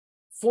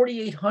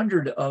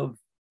 4,800 of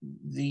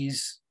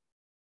these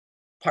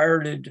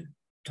pirated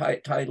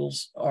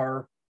titles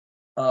are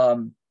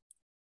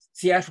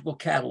theatrical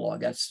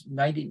catalog. That's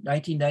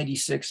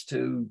 1996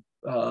 to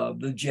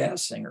The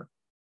Jazz Singer,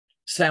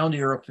 Sound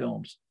era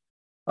films.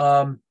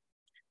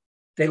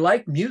 They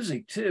like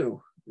music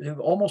too. They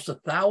have almost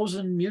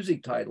 1,000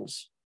 music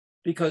titles,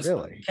 because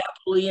really?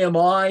 Capital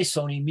EMI,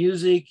 Sony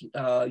Music,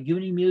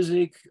 Uni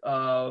Music,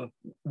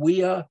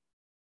 WIA,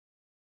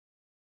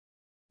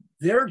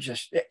 they're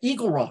just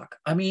Eagle Rock.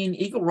 I mean,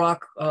 Eagle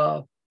Rock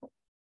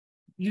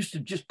used to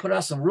just put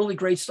out some really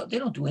great stuff. They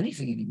don't do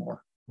anything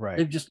anymore. Right.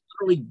 They've just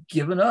literally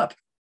given up.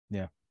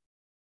 Yeah.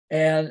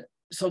 And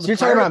so So the you're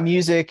talking pirate, about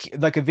music,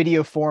 like a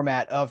video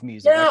format of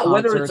music, like yeah,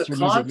 whether it's a concerts or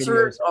music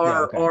concert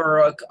videos. Yeah.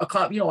 or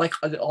Okay. like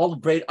all the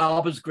great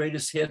ABBA's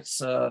greatest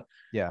hits,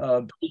 Yeah.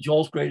 Billy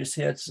Joel's greatest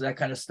hits, that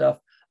kind of stuff.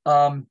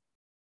 Um,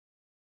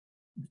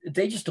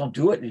 they just don't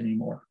do it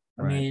anymore.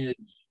 I Right. mean,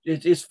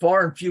 it's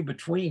far and few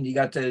between. You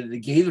got the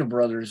Gaither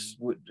brothers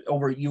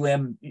over at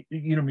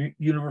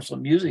Universal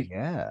Music,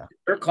 Yeah.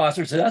 their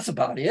concerts, and that's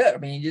about it. I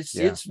mean,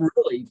 Yeah. it's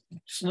really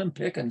slim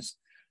pickings.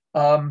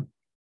 Um,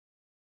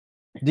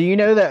 Do you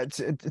know that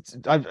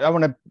I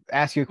want to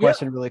ask you a yeah,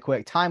 question really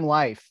quick. Time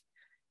Life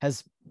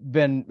has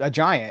been a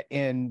giant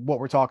in what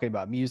we're talking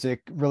about,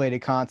 music related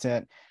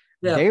content.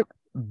 yeah.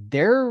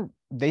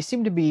 They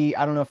seem to be,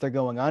 I don't know if they're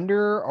going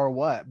under or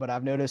what, but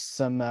I've noticed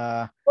some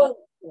Well,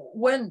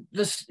 when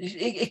this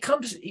it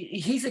comes,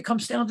 Heath, it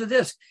comes down to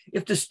this: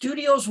 if the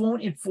studios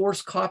won't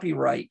enforce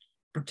copyright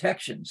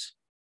protections,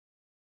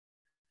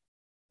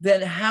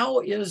 then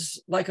how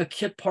is like a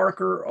Kit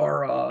Parker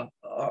or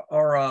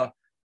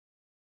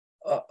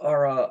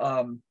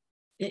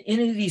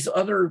any of these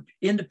other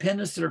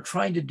independents that are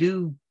trying to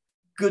do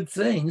good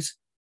things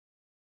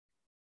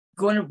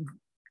going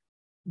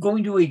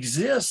to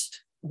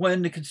exist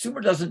when the consumer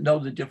doesn't know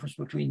the difference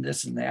between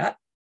this and that,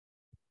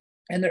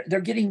 and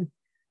they're getting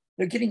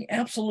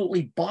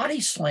absolutely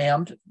body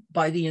slammed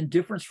by the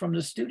indifference from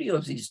the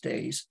studios these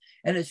days,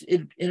 and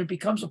it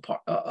becomes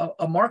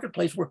a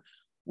marketplace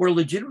where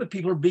legitimate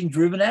people are being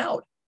driven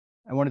out.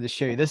 I wanted to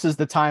show you. This is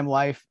the Time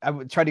Life. I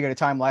would try to go to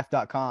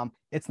timelife.com.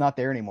 It's not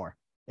there anymore.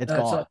 It's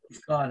gone.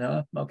 It's gone,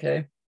 huh?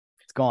 Okay.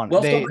 It's gone.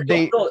 Well,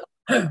 They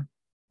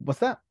what's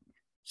that?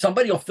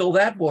 somebody will fill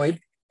that void.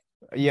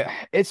 Yeah,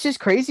 it's just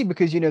crazy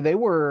because they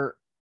were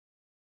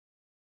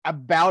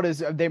about as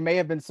there may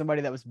have been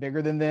somebody that was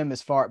bigger than them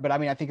as far, but I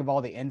mean, I think of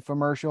all the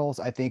infomercials.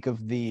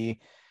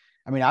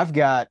 I've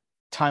got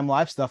Time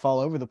Life stuff all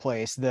over the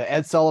place. The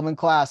Ed Sullivan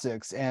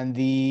classics and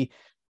the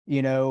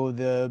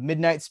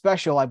Midnight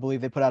Special. I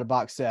believe they put out a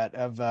box set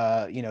of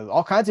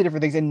all kinds of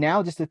different things. And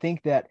now just to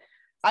think that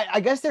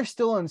I guess they're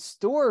still in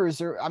stores,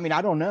 or I mean,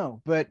 I don't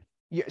know, but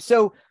yeah.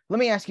 So let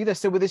me ask you this.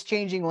 So with this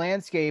changing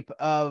landscape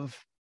of,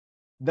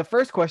 the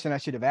first question I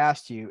should have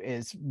asked you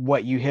is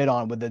what you hit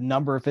on with the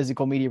number of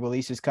physical media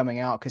releases coming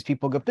out, because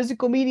people go,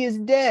 physical media is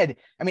dead.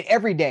 I mean,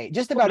 every day,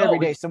 just about every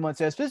day, someone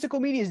says physical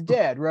media is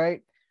dead,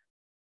 right?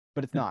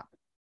 But it's not.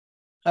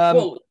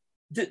 Well,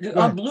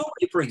 on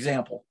Blu-ray, for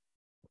example,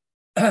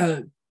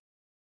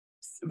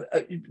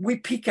 we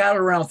peak out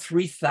around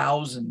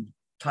 3,000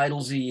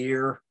 titles a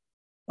year,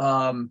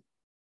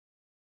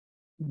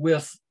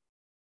 with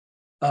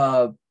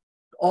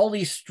all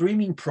these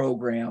streaming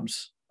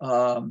programs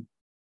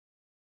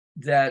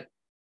that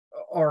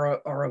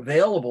are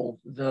available.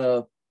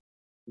 The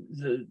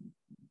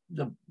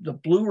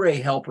Blu-ray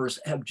helpers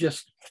have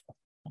just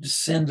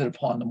descended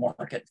upon the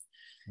market.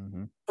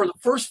 Mm-hmm. For the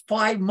first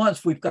 5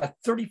 months, we've got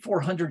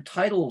 3,400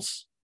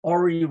 titles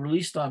already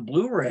released on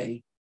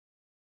Blu-ray,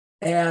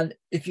 and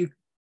if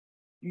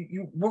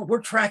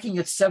we're tracking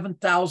at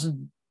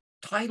 7,000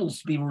 titles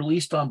to be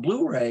released on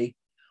Blu-ray.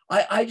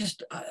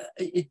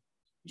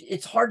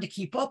 It's hard to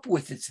keep up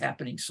with. It's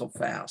happening so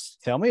fast.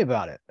 Tell me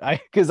about it.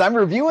 Because I'm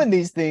reviewing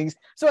these things.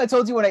 So I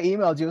told you when I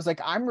emailed you, I was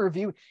like, I'm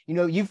reviewing,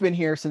 you've been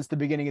here since the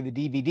beginning of the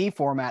DVD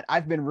format.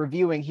 I've been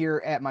reviewing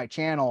here at my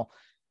channel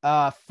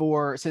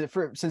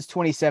since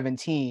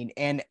 2017.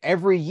 And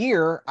every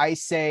year I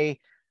say,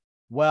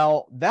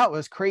 well, that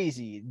was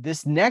crazy.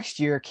 This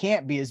next year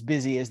can't be as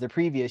busy as the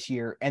previous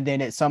year. And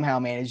then it somehow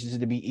manages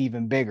to be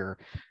even bigger.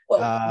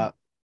 Well,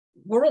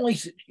 we're only,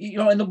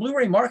 in the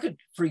Blu-ray market,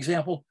 for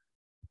example,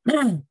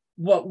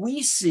 what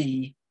we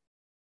see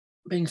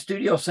being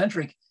studio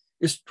centric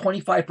is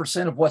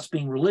 25% of what's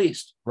being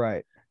released.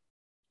 Right.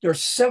 There's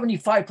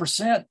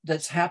 75%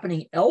 that's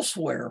happening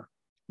elsewhere.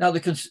 Now,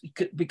 because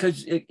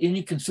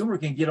any consumer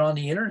can get on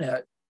the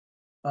internet,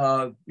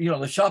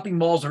 the shopping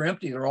malls are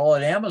empty. They're all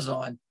at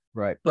Amazon.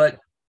 Right. But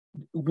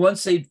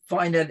once they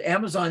find that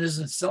Amazon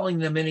isn't selling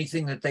them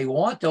anything that they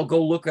want, they'll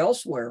go look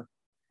elsewhere.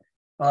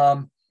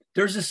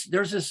 There's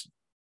this,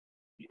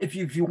 if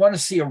you want to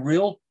see a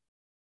real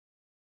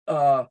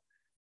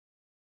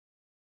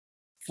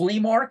flea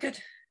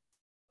market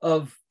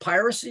of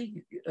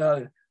piracy,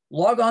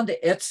 log on to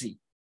Etsy.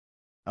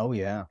 Oh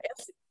yeah.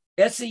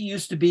 Etsy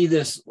used to be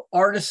this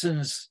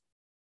artisans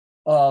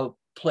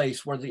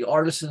place where the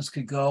artisans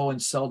could go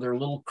and sell their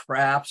little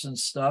crafts and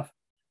stuff.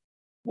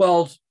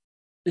 Well,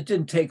 it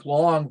didn't take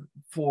long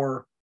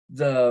for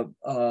the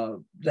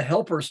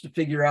helpers to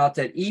figure out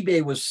that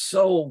eBay was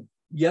so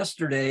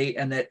yesterday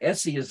and that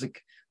Etsy is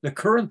the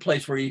current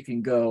place where you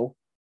can go.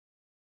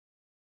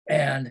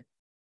 And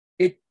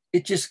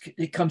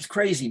it comes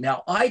crazy.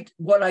 Now,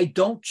 what I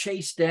don't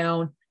chase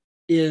down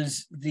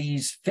is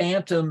these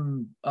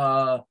phantom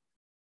honeypots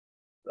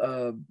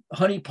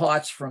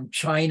from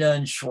China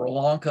and Sri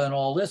Lanka and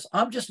all this.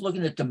 I'm just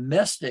looking at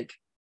domestic,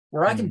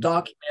 where I can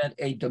document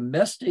a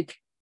domestic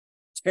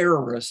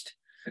terrorist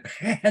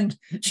and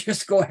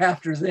just go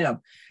after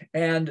them.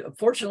 And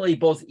fortunately,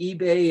 both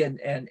eBay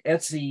and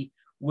Etsy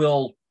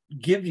will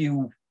give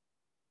you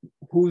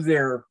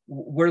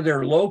where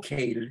they're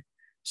located.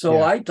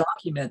 So I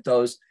document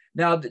those.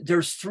 Now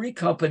there's three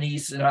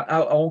companies, and I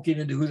won't get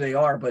into who they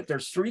are, but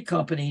there's three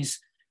companies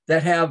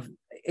that have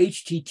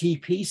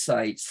HTTP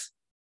sites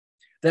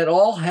that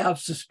all have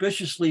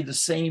suspiciously the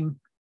same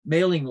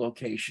mailing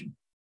location.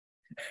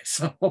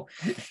 So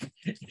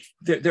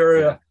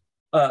they're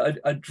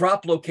a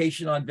drop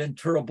location on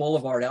Ventura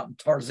Boulevard out in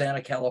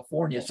Tarzana,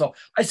 California. So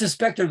I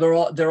suspect they're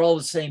all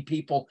the same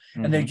people,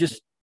 and they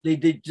just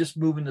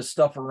moving the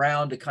stuff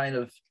around to kind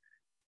of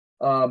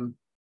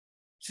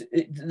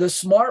the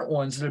smart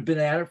ones that have been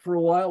at it for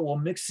a while will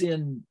mix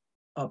in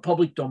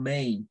public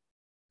domain.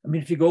 I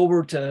mean, if you go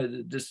over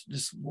to this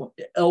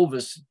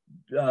Elvis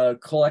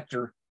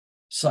collector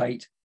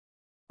site,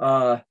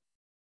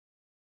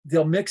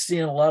 they'll mix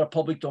in a lot of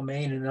public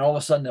domain, and then all of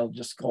a sudden they'll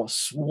just go a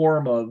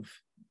swarm of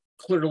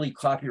clearly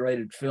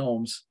copyrighted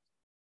films,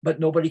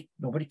 but nobody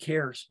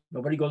cares.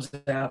 Nobody goes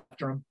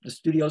after them. The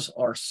studios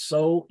are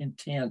so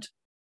intent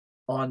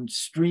on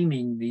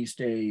streaming these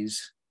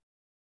days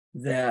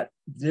that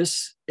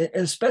this,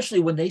 especially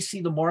when they see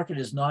the market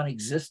as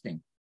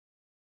non-existing.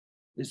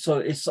 So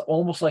it's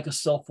almost like a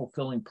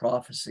self-fulfilling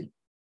prophecy.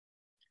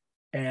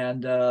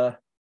 And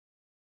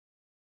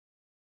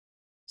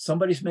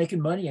somebody's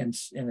making money, and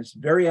it's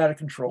very out of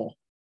control.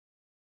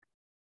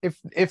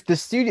 If the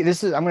studio,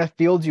 I'm going to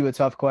field you a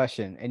tough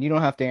question, and you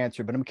don't have to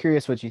answer, but I'm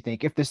curious what you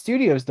think. If the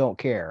studios don't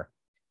care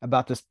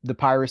about the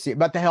piracy,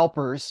 about the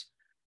helpers,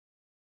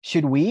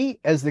 should we,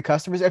 as the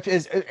customers,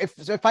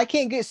 if I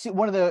can't get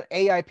one of the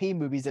AIP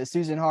movies that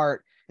Susan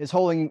Hart is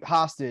holding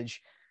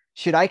hostage,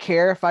 should I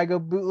care if I go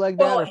bootleg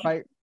that? Or if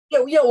I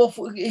well,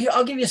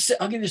 I'll give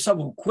you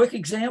some quick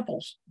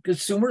examples.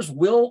 Consumers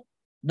will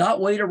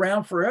not wait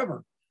around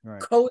forever. Right.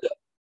 Coda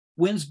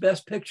wins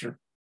Best Picture.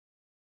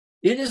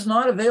 It is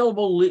not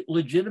available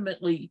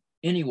legitimately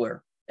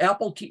anywhere.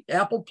 Apple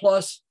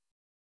Plus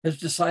has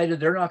decided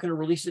they're not going to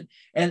release it,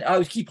 and I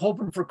would keep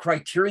hoping for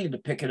Criterion to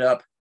pick it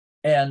up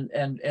and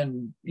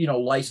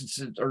license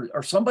it,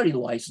 or somebody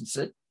license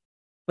it,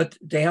 but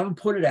they haven't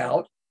put it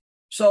out.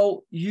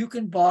 So you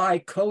can buy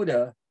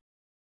Coda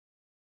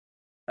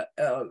at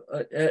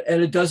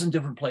a dozen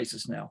different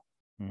places now.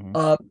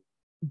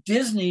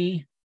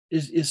 Disney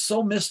is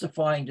so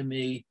mystifying to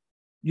me.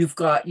 You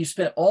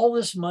spent all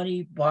this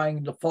money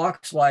buying the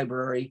Fox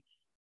library,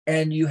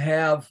 and you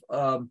have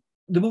the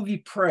movie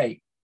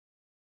Prey.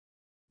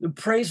 The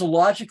Prey is a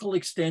logical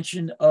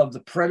extension of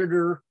the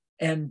Predator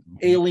and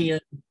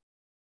Alien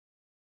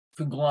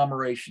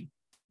conglomeration.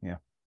 Yeah.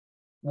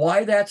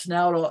 Why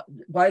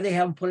they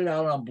haven't put it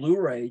out on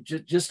Blu-ray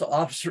just to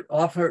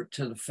offer it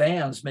to the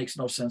fans makes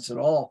no sense at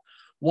all.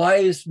 Why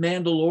is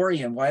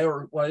Mandalorian?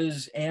 Why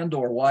is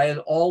Andor? Why are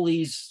all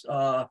these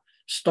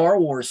Star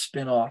Wars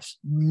spin-offs?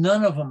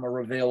 None of them are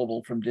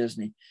available from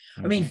Disney.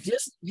 I mean,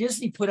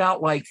 Disney put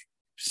out like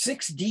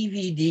 6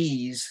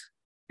 DVDs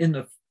in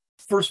the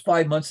first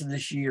 5 months of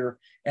this year,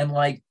 and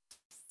like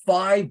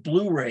 5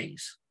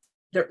 Blu-rays.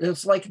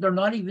 It's like they're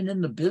not even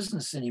in the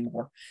business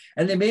anymore.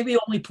 And they may be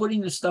only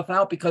putting this stuff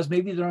out because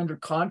maybe they're under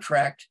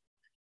contract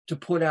to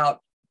put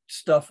out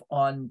stuff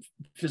on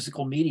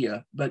physical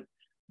media, but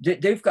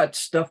they've got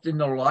stuff in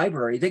their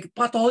library. They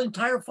bought the whole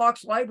entire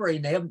Fox library,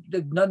 and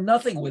they've done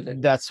nothing with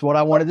it. That's what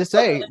I wanted to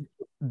say.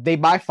 They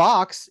buy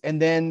Fox,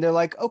 and then they're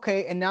like,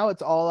 okay, and now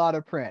it's all out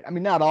of print. I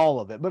mean, not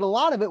all of it, but a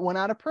lot of it went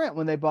out of print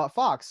when they bought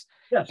Fox.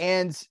 Yes.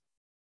 And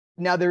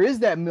now there is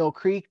that Mill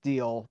Creek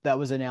deal that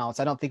was announced.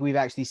 I don't think we've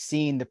actually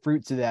seen the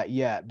fruits of that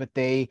yet, but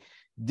the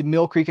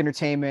Mill Creek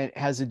Entertainment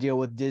has a deal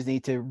with Disney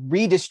to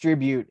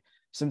redistribute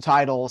some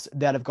titles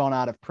that have gone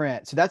out of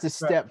print. So that's a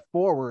step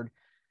forward,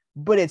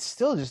 but it's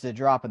still just a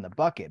drop in the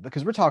bucket,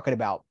 because we're talking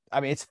about, I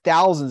mean, it's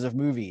thousands of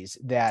movies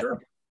that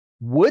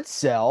would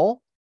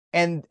sell.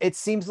 And it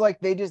seems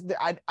like they just,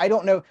 I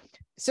don't know.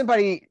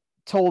 Somebody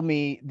told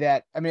me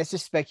that, I mean, it's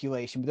just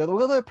speculation, but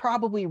they're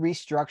probably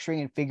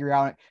restructuring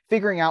and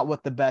figuring out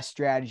what the best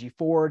strategy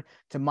forward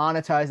to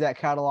monetize that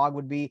catalog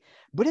would be.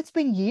 But it's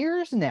been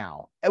years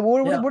now.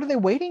 What are they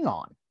waiting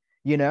on?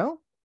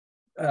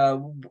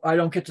 I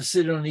don't get to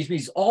sit in on these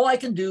meetings. All I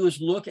can do is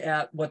look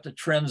at what the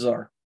trends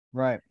are.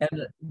 Right.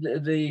 And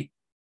the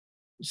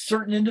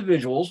certain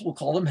individuals, we'll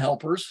call them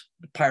helpers,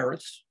 the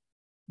pirates,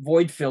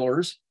 void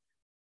fillers,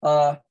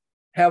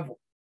 have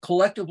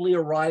collectively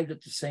arrived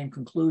at the same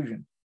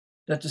conclusion,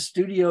 that the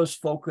studio's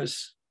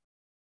focus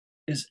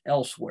is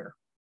elsewhere.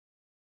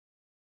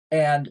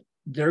 And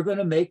they're going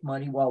to make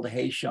money while the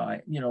hay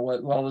shines,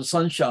 while the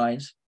sun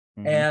shines.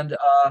 And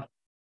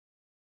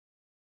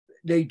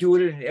they do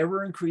it in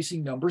ever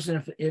increasing numbers.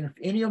 And if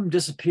any of them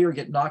disappear,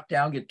 get knocked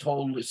down, get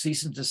told to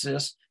cease and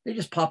desist, they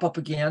just pop up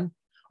again.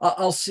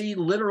 I'll see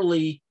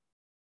literally,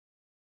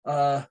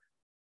 I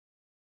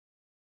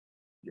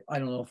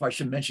don't know if I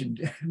should mention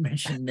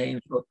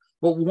names, but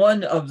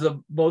one of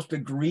the most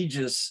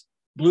egregious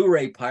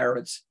Blu-ray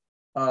pirates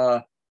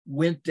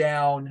went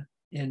down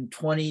at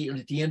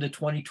the end of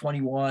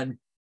 2021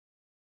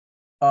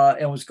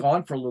 and was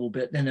gone for a little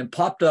bit, and then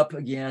popped up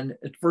again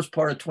at the first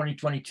part of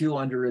 2022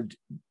 under a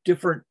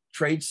different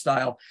trade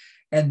style,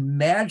 and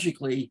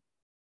magically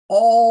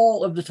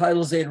all of the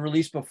titles they had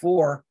released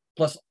before,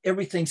 plus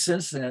everything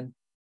since then,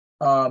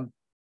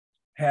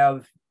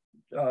 have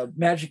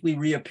magically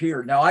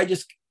reappeared. Now, I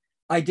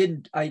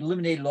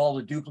eliminated all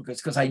the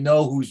duplicates because I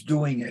know who's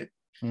doing it.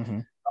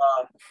 Mm-hmm.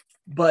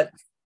 But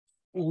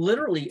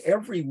literally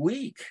every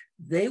week,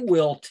 they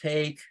will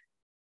take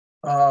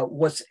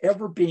what's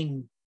ever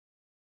being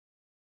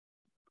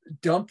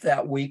dumped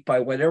that week by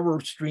whatever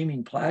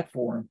streaming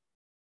platform,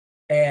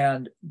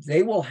 and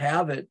they will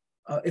have it,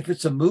 if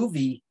it's a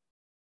movie,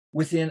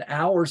 within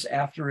hours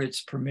after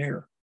its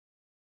premiere.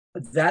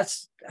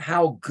 That's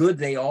how good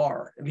they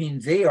are. I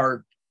mean, they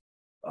are,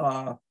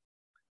 I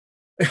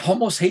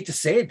almost hate to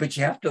say it, but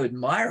you have to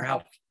admire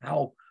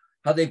how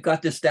they've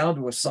got this down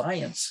to a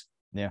science.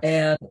 Yeah.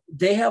 And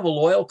they have a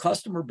loyal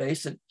customer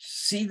base that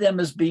see them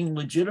as being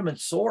legitimate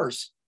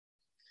source.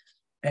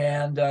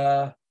 And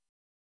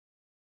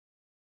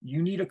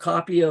you need a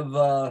copy of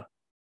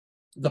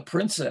The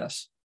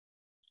Princess,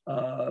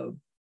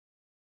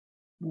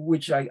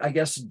 which I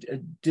guess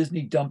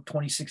Disney dumped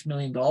 $26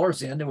 million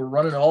in. They were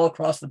running all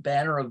across the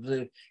banner of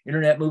the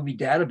Internet Movie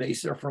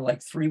Database there for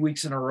like 3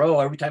 weeks in a row.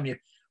 Every time you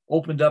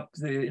opened up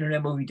the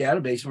Internet Movie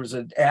Database, there was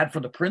an ad for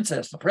The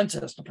Princess, The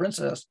Princess, The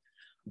Princess.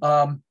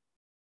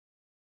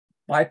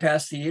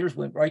 Bypassed theaters,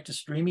 went right to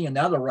streaming, and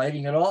now they're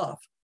writing it off.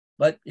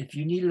 But if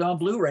you need it on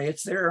Blu-ray,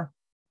 it's there.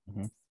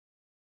 Mm-hmm.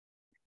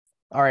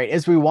 All right,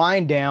 as we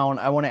wind down,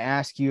 I want to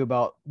ask you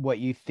about what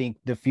you think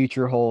the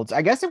future holds.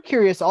 I guess I'm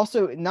curious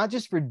also, not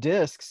just for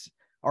discs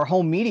or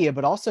home media,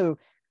 but also,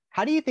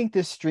 how do you think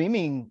this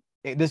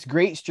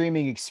great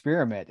streaming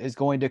experiment is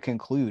going to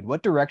conclude?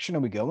 What direction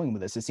are we going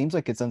with this? It seems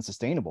like it's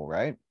unsustainable,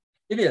 right?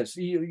 It is.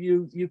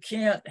 You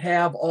can't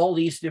have all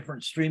these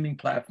different streaming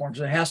platforms.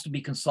 There has to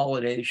be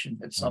consolidation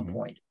at some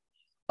point.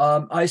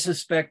 I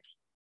suspect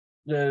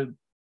the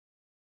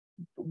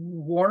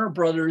Warner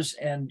Brothers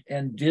and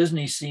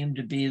Disney seem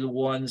to be the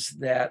ones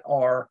that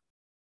are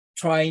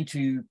trying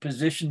to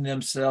position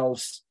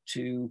themselves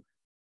to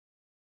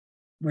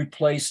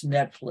replace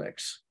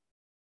Netflix.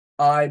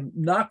 I'm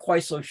not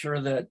quite so sure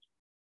that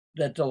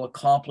they'll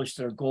accomplish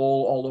their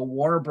goal, although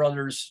Warner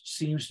Brothers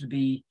seems to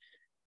be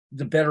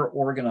the better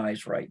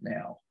organized right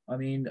now. I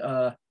mean,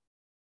 it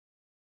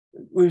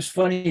was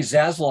funny,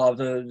 Zaslav,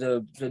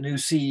 the new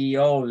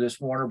CEO of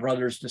this Warner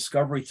Brothers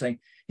Discovery thing,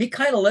 he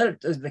kind of let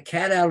the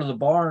cat out of the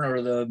barn,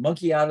 or the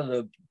monkey out of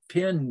the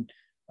pen,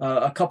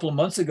 a couple of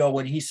months ago,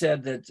 when he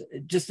said that,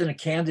 just in a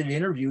candid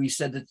interview, he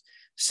said that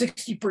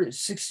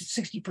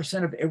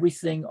 60% of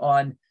everything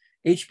on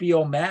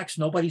HBO Max,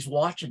 nobody's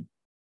watching.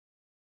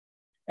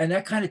 And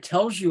that kind of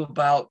tells you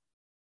about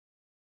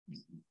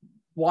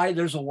why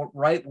there's a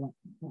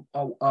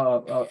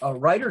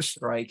writer's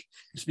strike.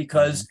 Is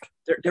because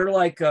they're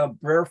like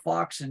Brer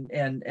Fox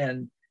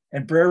and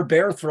Brer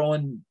Bear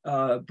throwing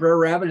Brer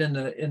Rabbit in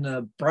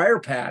the briar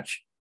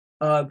patch.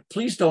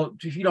 Please don't,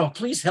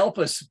 please help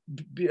us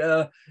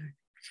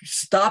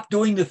stop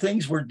doing the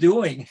things we're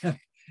doing.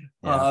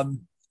 Yeah.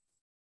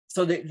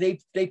 So they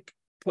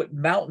put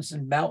mountains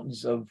and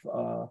mountains of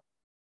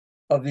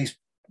these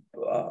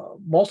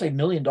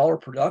multi-million-dollar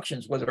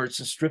productions, whether it's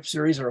a strip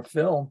series or a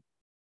film,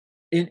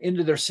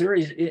 into their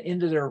series,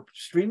 into their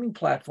streaming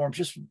platforms,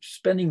 just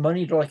spending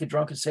money like a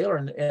drunken sailor,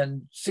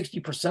 and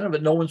 60% of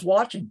it no one's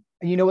watching.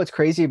 And you know what's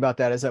crazy about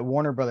that is that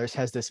Warner Brothers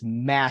has this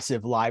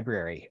massive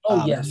library.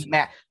 Oh, yes.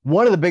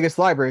 One of the biggest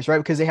libraries, right?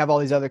 Because they have all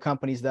these other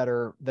companies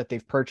that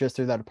they've purchased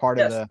or that are part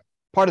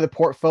of the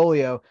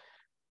portfolio.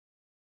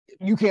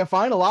 You can't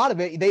find a lot of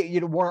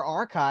it. Warner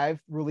Archive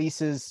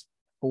releases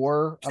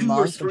 4 a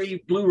month, 2 or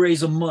 3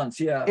 Blu-rays a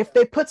month. Yeah. If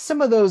they put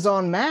some of those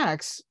on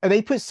Max, or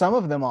they put some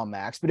of them on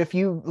Max, but if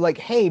you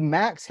hey,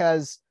 Max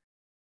has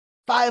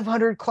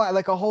 500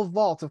 like a whole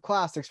vault of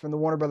classics from the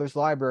Warner Brothers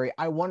library,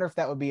 I wonder if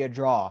that would be a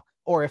draw,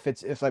 or if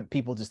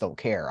people just don't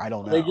care. I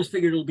don't know. They just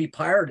figured it'll be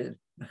pirated.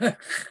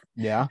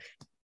 Yeah.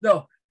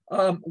 No.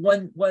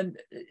 When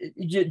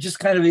just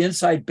kind of the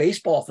inside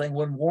baseball thing,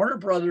 when Warner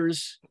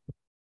Brothers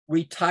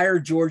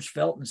retired George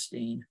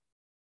Feltenstein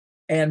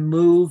and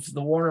moved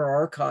the Warner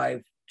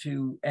Archive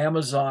to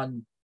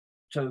Amazon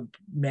to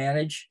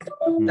manage,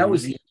 that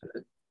was the end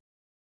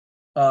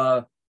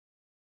of it.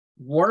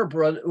 Warner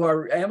Brothers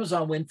or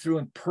Amazon went through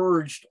and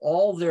purged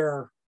all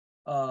their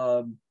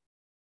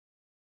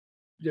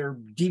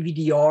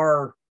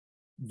DVD-R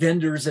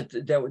vendors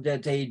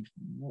that they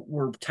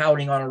were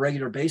touting on a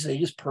regular basis. They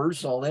just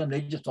purged all them.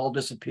 They just all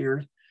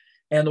disappeared.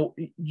 And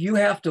you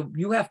have to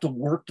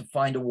work to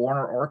find a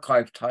Warner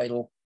Archive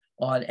title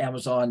on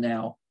Amazon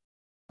now.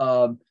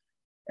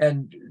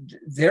 And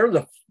they're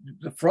the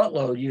front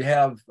load. You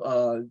have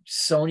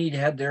Sony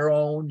had their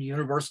own,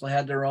 Universal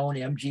had their own,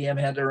 MGM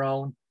had their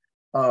own,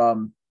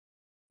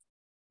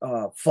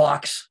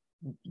 Fox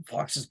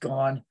is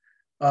gone.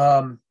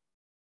 They're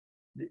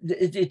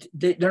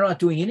not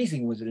doing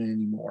anything with it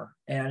anymore,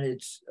 and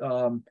it's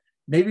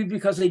maybe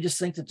because they just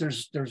think that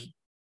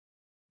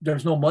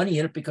there's no money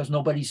in it because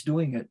nobody's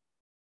doing it.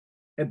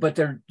 but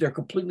they're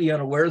completely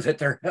unaware that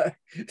that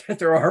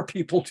there are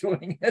people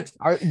doing it.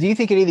 Do you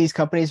think any of these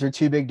companies are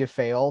too big to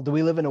fail? Do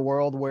we live in a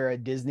world where a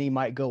Disney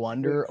might go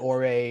under,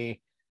 or I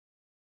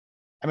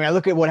mean, I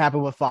look at what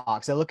happened with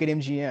Fox. I look at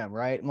MGM,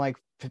 right? I'm like,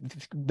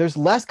 there's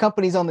less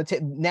companies on the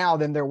now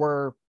than there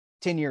were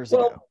 10 years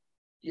ago.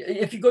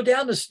 If you go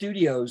down the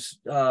studios,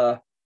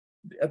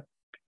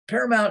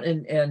 Paramount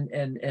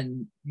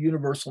and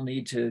Universal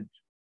need to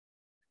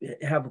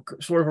have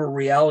sort of a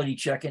reality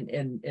check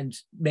and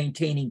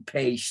maintaining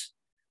pace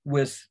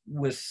with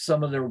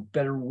some of their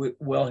better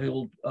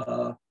well-heeled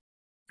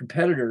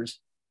competitors.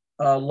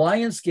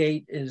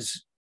 Lionsgate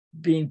is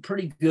being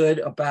pretty good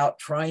about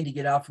trying to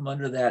get out from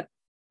under that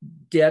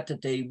debt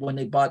that when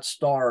they bought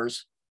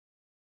Stars.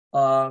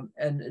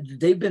 And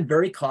they've been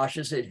very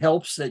cautious. It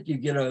helps that you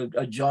get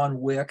a John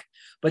Wick,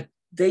 but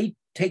they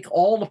take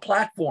all the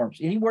platforms.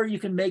 Anywhere you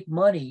can make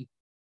money,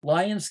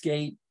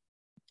 Lionsgate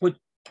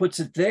puts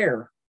it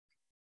there.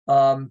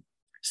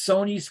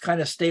 Sony's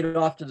kind of stayed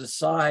off to the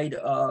side,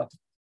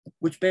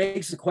 which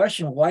begs the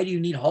question, why do you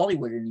need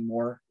Hollywood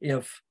anymore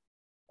if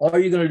all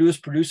you're going to do is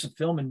produce a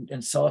film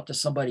and sell it to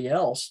somebody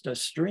else to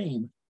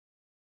stream?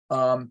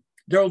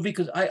 There will be,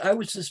 because I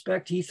would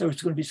suspect, Heath,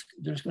 there's going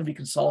to be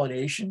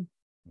consolidation.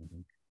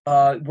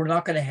 Mm-hmm. We're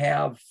not going to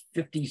have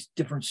 50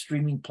 different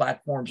streaming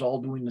platforms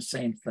all doing the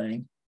same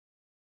thing.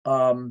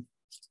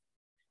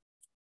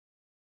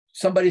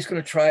 Somebody's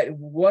going to try.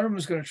 One of them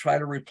is going to try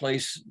to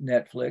replace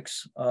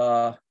Netflix.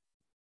 I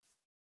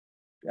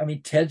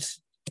mean,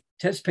 Ted's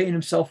paying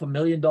himself $1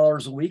 million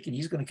a week, and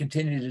he's going to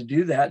continue to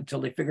do that until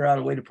they figure out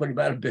a way to put him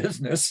out of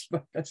business.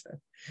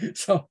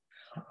 So,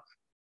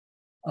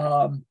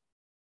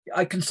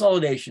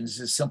 consolidation is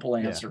a simple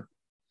answer.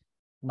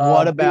 Yeah.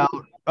 What about?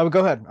 Oh, go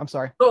ahead. I'm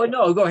sorry. Oh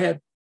no, go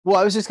ahead. Well,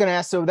 I was just going to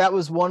ask. So that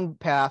was one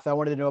path. I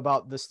wanted to know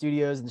about the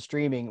studios and the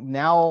streaming.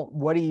 Now,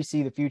 what do you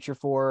see the future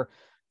for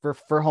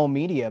home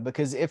media?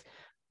 Because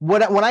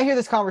when I hear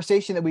this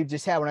conversation that we've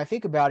just had, when I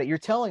think about it, you're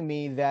telling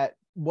me that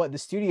what the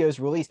studios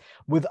release,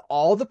 with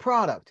all the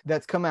product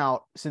that's come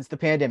out since the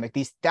pandemic,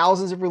 these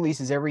thousands of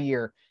releases every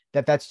year,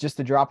 that's just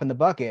a drop in the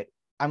bucket.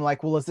 I'm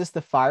like, well, is this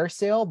the fire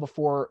sale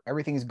before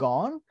everything's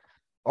gone,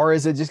 or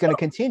is it just going to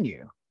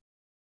continue?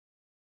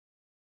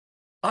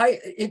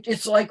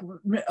 It's like,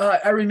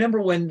 I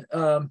remember when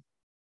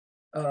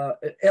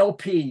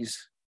LPs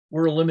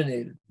were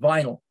eliminated,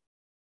 vinyl,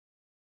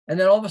 and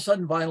then all of a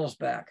sudden vinyl's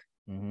back.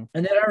 Mm-hmm.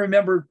 And then I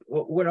remember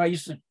when I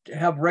used to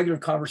have regular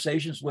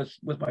conversations with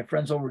my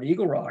friends over at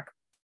Eagle Rock.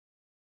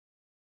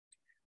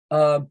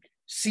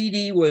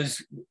 CD,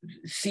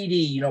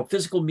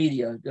 physical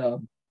media,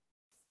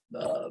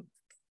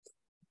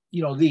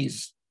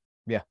 these.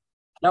 Yeah.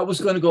 That was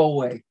going to go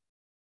away.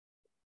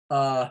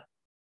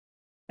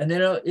 And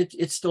then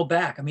it's still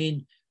back. I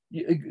mean,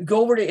 you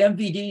go over to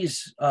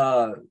MVD's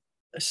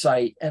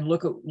site and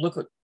look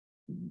at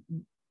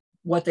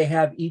what they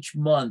have each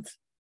month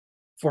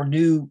for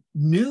new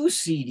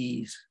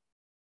CDs.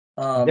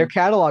 Their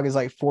catalog is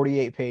like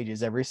 48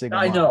 pages every single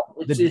month. I know,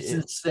 it's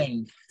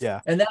insane. Yeah,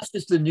 and that's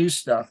just the new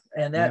stuff,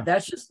 and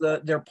that's just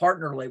their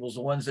partner labels,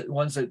 the ones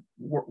that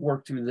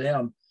work through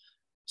them.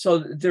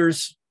 So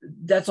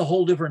that's a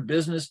whole different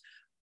business.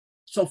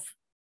 So,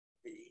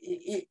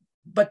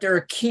 but they're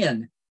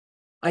akin.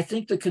 I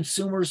think the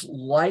consumers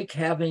like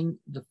having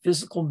the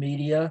physical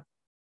media.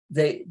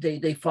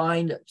 They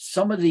find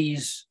some of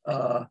these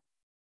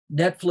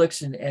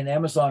Netflix and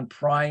Amazon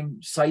Prime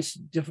sites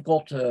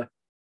difficult to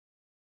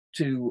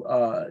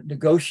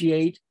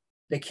negotiate.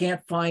 They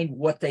can't find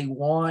what they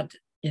want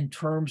in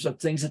terms of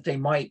things that they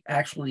might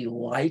actually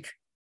like.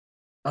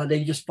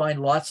 They just find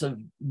lots of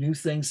new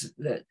things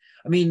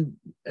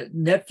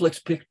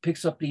Netflix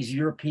picks up these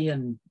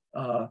European,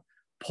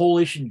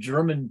 Polish and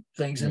German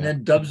things, and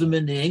then dubs them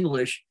into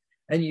English.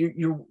 And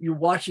you're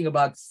watching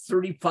about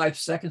 35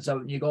 seconds of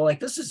it, and you go like,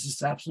 this is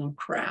just absolute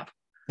crap.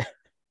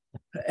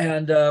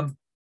 And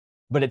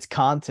but it's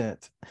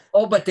content.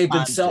 Oh, but they've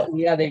been selling.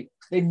 Yeah, they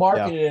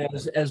market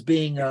it as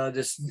being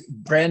this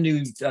brand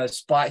new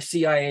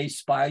CIA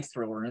spy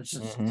thriller, and it's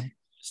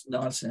just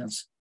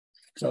nonsense.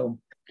 So,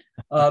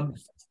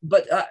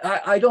 but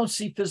I don't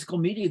see physical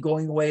media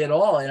going away at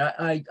all, and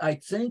I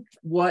think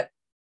what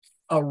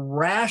a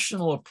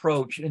rational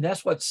approach, and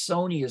that's what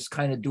Sony is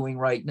kind of doing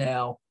right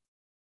now,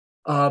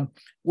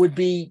 would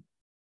be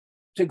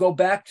to go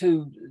back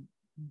to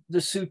the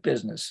suit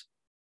business.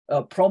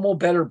 Promo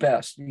better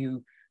best.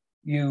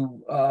 The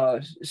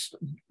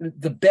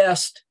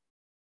best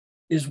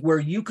is where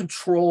you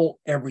control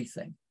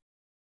everything,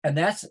 and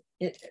that's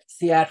it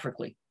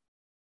theatrically.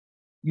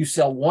 You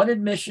sell one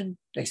admission,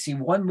 they see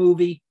one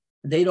movie,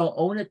 they don't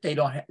own it,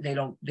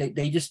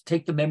 they just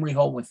take the memory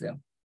home with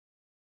them.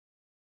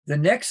 The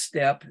next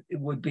step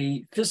would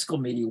be physical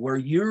media, where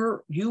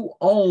you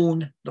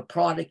own the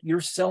product,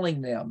 you're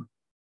selling them.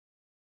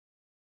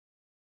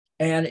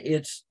 And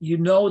it's,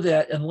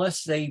 that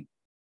unless they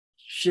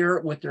share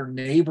it with their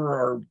neighbor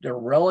or their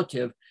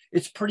relative,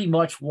 it's pretty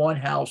much one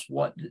house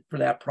for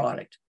that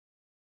product.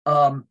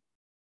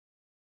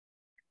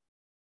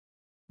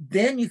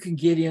 Then you can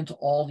get into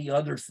all the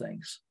other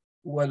things.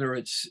 whether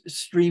it's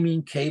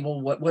streaming,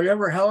 cable,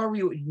 whatever, however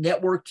you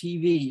network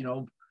TV, you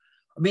know,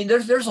 I mean,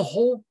 there's a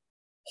whole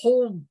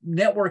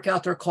network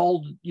out there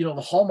called, you know,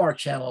 the Hallmark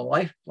Channel,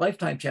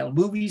 Lifetime Channel,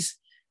 movies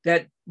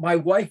that my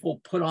wife will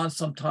put on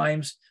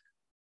sometimes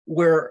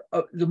where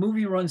the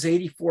movie runs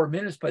 84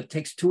 minutes, but it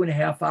takes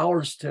 2.5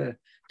 hours to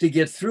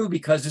get through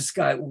because it's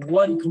got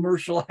one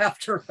commercial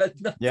after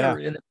another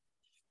in it.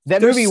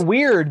 That movie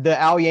Weird, the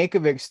Al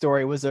Yankovic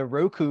story, was a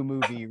Roku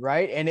movie,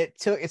 right? And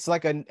it's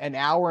like an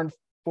hour and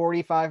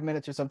 45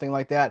 minutes or something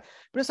like that,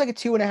 but it's like a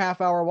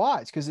 2.5 hour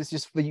watch because it's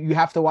just you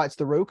have to watch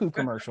the Roku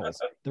commercials,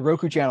 the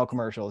Roku channel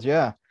commercials.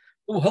 Yeah.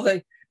 Well,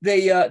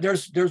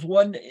 there's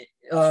one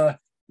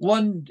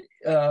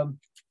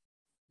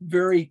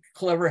very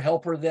clever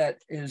helper that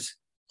is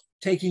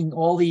taking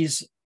all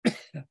these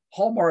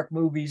Hallmark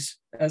movies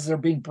as they're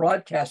being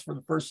broadcast for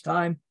the first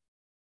time,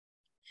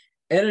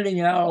 editing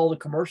out all the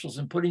commercials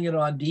and putting it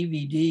on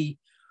DVD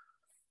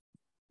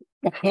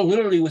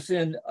literally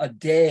within a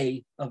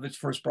day of its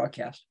first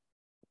broadcast.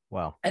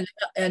 Wow.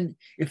 And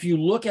if you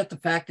look at the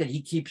fact that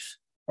he keeps,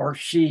 or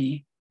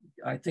she,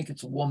 I think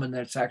it's a woman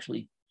that's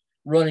actually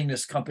running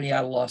this company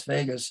out of Las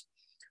Vegas,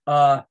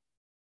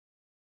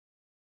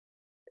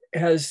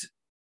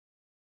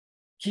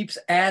 keeps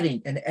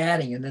adding and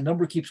adding, and the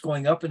number keeps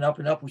going up and up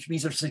and up, which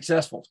means they're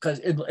successful. Because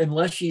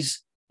unless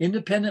she's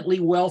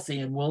independently wealthy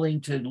and willing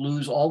to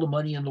lose all the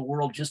money in the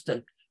world just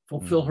to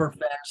fulfill her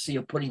fantasy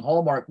of putting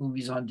Hallmark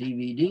movies on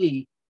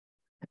DVD,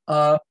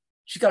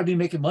 she's got to be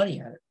making money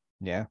at it.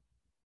 Yeah.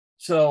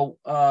 So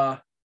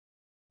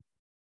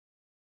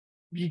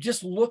you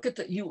just look at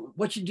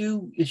what you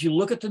do is you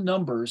look at the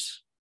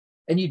numbers,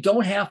 and you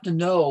don't have to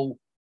know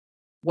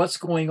what's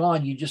going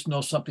on. You just know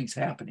something's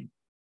happening.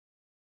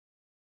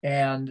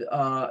 And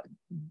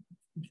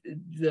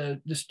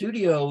the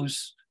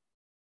studios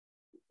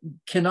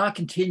cannot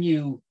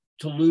continue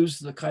to lose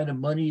the kind of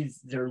money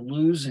they're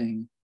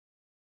losing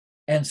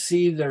and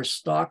see their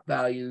stock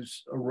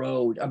values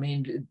erode. I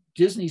mean,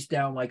 Disney's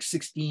down like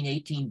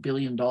 $16-18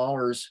 billion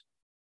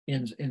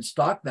in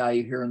stock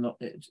value here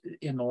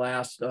in the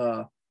last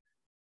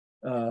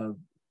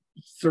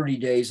 30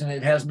 days, and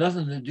it has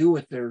nothing to do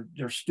with their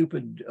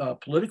stupid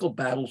political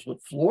battles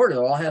with Florida.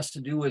 It all has to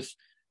do with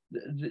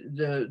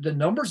the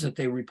numbers that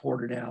they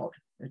reported out.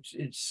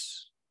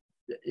 It's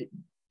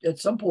at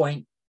some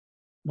point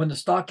when the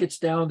stock gets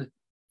down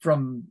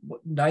from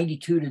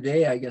 92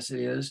 today, I guess it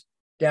is,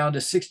 down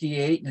to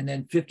 68 and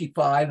then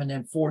 55 and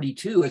then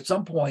 42. At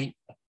some point,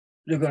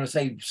 they're going to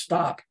say,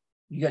 stop.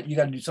 You got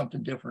to do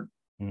something different.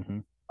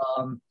 Mm-hmm.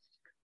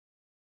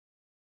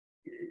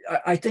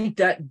 I think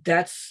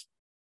that's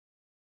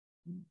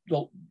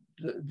the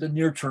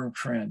near-term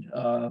trend.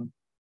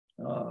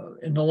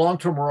 In the long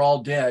term, we're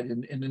all dead.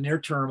 In the near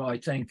term, I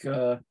think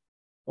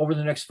over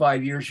the next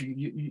 5 years,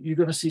 you're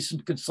going to see some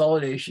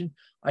consolidation.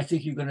 I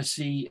think you're going to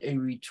see a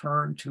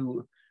return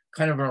to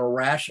kind of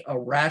a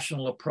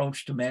rational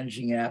approach to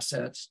managing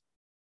assets,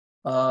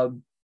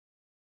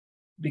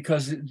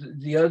 because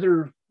the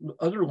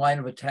other line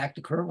of attack,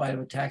 the current line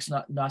of attack, is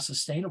not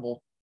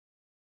sustainable.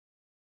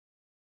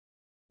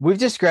 We've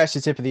just scratched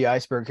the tip of the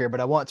iceberg here, but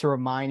I want to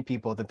remind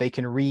people that they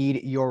can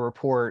read your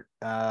report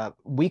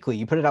weekly.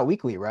 You put it out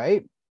weekly,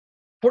 right?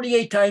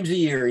 48 times a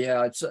year.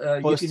 Yeah, it's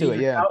close to it.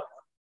 Yeah,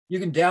 you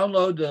can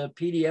download the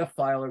PDF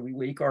file every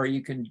week, or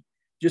you can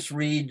just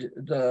read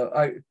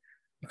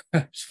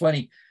it's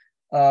funny.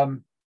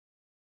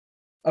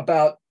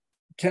 About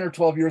 10 or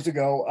 12 years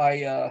ago,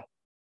 I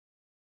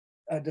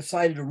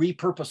decided to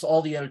repurpose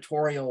all the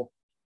editorial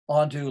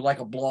onto like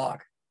a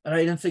blog, and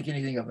I didn't think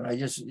anything of it. I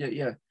just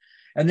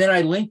and then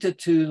I linked it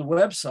to the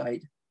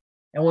website,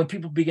 and when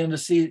people began to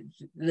see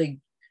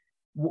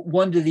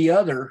one to the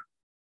other,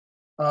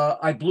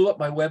 I blew up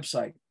my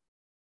website.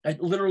 I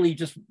literally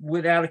just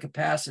went out of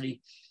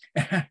capacity.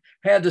 I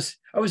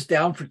was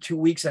down for 2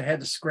 weeks. I had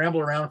to scramble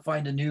around and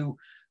find a new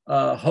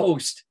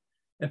host.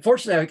 And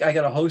fortunately, I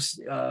got a host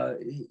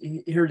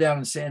here down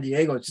in San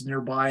Diego. It's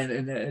nearby,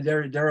 and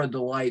they're a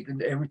delight,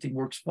 and everything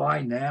works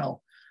fine now.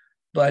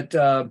 But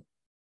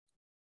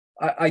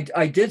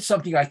I did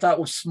something I thought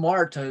was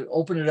smart to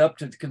open it up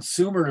to the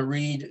consumer to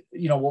read,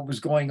 what was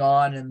going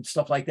on and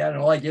stuff like that.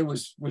 And all I did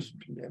was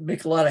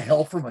make a lot of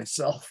hell for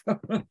myself.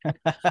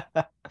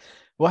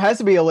 Well, it has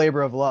to be a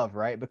labor of love,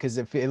 right? Because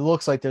if it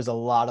looks like there's a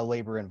lot of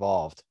labor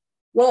involved.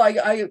 Well,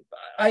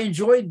 I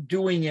enjoyed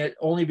doing it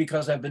only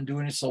because I've been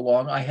doing it so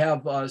long. I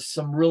have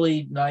some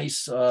really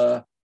nice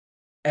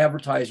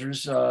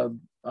advertisers,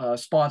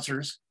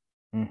 sponsors.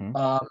 Mm-hmm.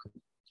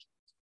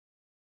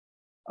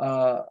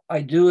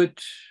 I do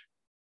it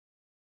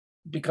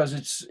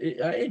because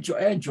I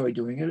enjoy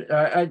doing it.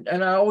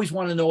 And I always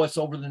want to know what's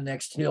over the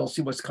next hill,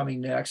 see what's coming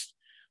next.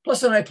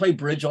 Plus, then I play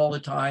bridge all the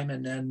time,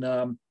 and then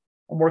I'm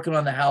working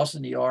on the house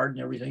and the yard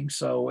and everything.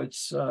 So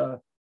it's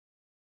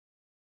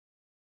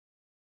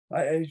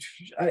I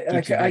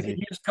can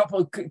use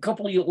a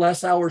couple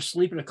less hours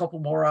sleep and a couple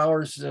more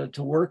hours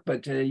to work,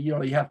 but you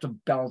have to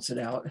balance it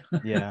out.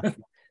 Yeah.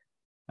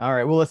 All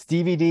right. Well, it's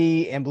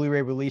DVD and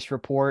Blu-ray release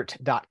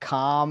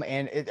report.com.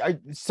 And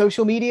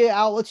social media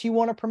outlets you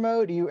want to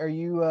promote? Are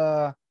you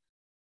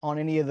on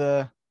any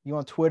of you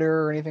on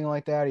Twitter or anything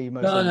like that? Or are you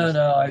mostly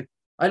No.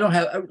 I don't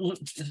have,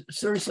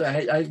 seriously,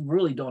 I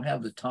really don't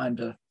have the time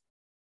to,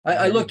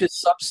 I looked at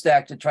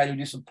Substack to try to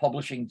do some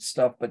publishing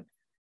stuff, but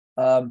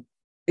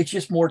it's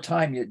just more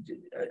time.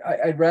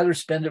 I'd rather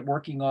spend it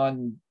working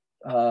on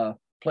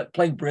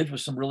playing bridge with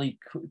some really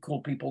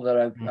cool people that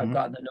I've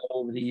gotten to know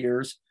over the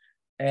years.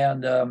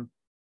 And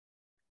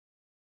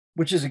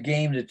which is a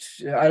game that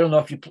I don't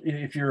know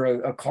if you're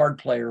a card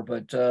player,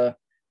 but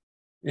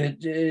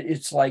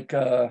it's like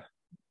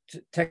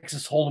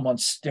Texas Hold'em on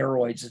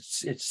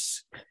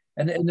steroids.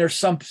 And there's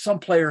some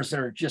players that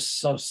are just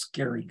so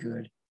scary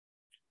good.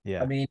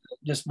 Yeah. I mean,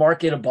 just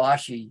Mark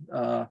Itabashi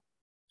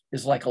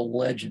is like a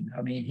legend.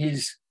 I mean,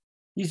 he's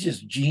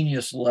just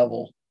genius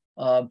level.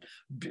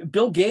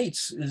 Bill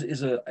Gates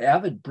is an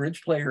avid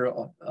bridge player.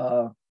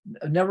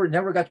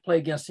 Never got to play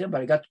against him, but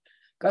I got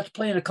to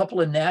play in a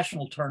couple of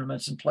national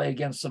tournaments and play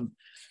against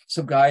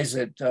some guys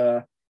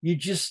that you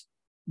just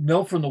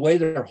know from the way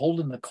they're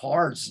holding the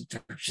cards,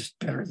 they're just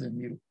better than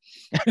you.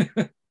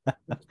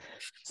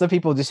 Some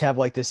people just have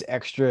like this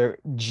extra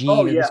gene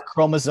or this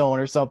chromosome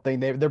or something.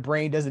 Their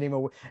brain doesn't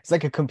even, it's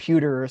like a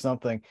computer or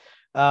something.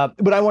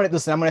 But I'm going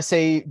to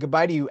say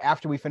goodbye to you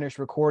after we finish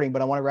recording,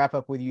 but I want to wrap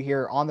up with you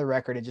here on the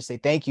record and just say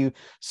thank you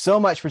so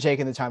much for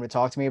taking the time to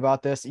talk to me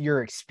about this,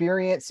 your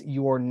experience,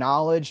 your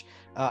knowledge.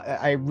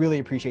 I really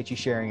appreciate you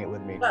sharing it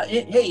with me.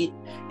 Hey,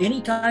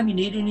 anytime you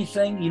need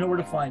anything, you know where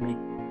to find me.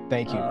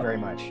 Thank you very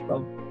much.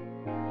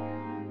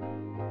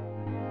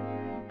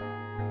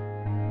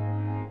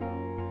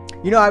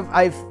 You know,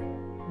 I've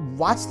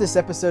watched this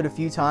episode a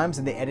few times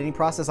in the editing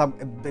process.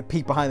 I'm a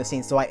peek behind the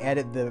scenes, so I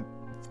edit the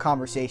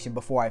conversation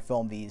before I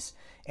film these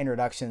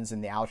introductions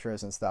and the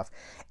outros and stuff.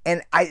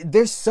 And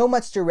there's so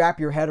much to wrap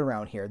your head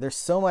around here. There's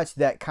so much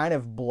that kind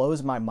of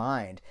blows my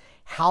mind.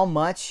 How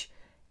much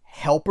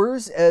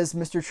helpers, as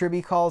Mr.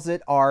 Tribbey calls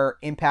it, are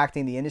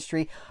impacting the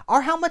industry,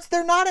 or how much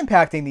they're not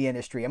impacting the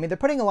industry. I mean, they're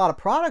putting a lot of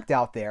product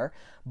out there,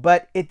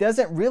 but it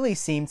doesn't really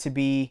seem to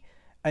be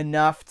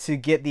enough to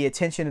get the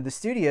attention of the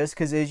studios,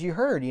 because as you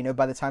heard, you know,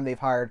 by the time they've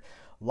hired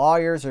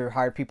lawyers or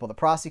hired people to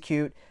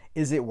prosecute,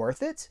 is it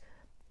worth it?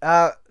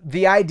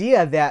 The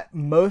idea that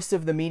most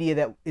of the media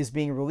that is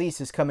being released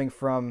is coming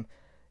from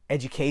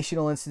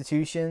educational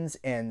institutions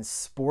and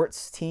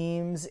sports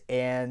teams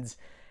and,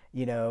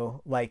 you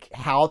know, like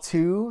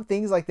how-to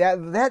things like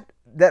that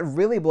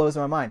really blows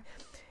my mind.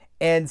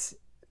 And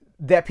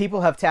that people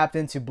have tapped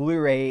into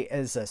Blu-ray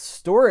as a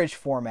storage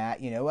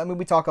format, you know, I mean,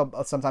 we talk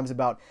sometimes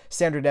about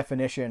standard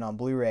definition on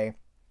Blu-ray,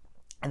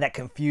 and that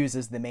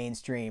confuses the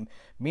mainstream.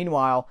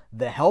 Meanwhile,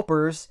 the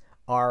helpers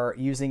are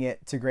using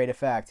it to great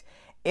effect.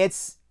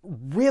 It's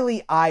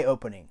really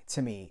eye-opening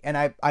to me, and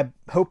I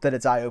hope that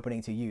it's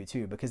eye-opening to you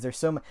too, because there's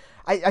so much.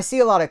 I see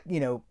a lot of, you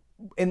know,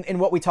 in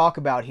what we talk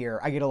about here,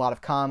 I get a lot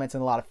of comments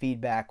and a lot of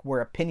feedback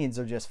where opinions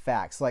are just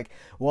facts. Like,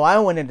 well, I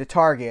went into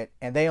Target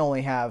and they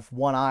only have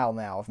one aisle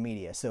now of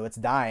media, so it's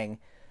dying.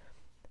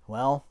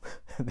 Well,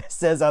 this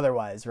says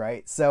otherwise,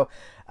 right? So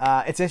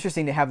it's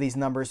interesting to have these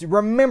numbers.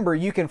 Remember,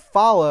 you can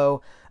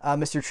follow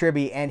Mr.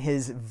 Tribbey and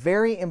his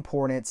very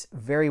important,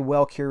 very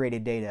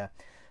well-curated data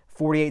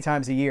 48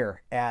 times a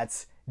year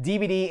at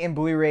DVD and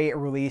Blu-ray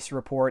release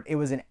report. It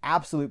was an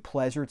absolute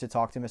pleasure to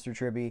talk to Mr.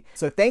 Tribbey.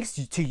 So thanks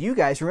to you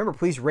guys. Remember,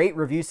 please rate,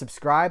 review,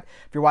 subscribe.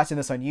 If you're watching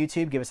this on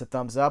YouTube, give us a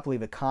thumbs up,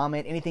 leave a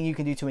comment. Anything you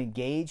can do to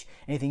engage,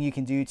 anything you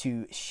can do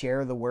to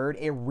share the word,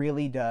 it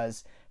really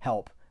does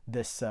help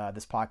this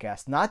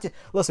podcast.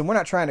 Listen, we're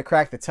not trying to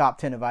crack the top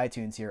 10 of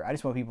iTunes here. I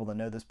just want people to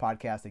know this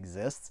podcast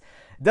exists.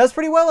 It does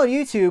pretty well on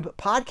YouTube.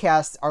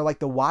 Podcasts are like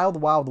the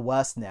wild, wild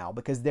west now,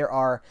 because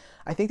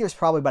I think there's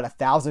probably about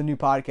 1,000 new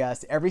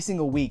podcasts every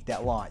single week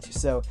that launch.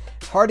 So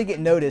it's hard to get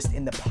noticed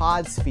in the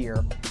pod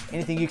sphere.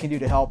 Anything you can do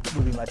to help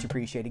would be much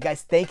appreciated.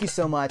 Guys, thank you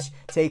so much.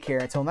 Take care.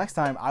 Until next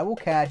time, I will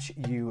catch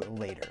you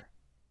later.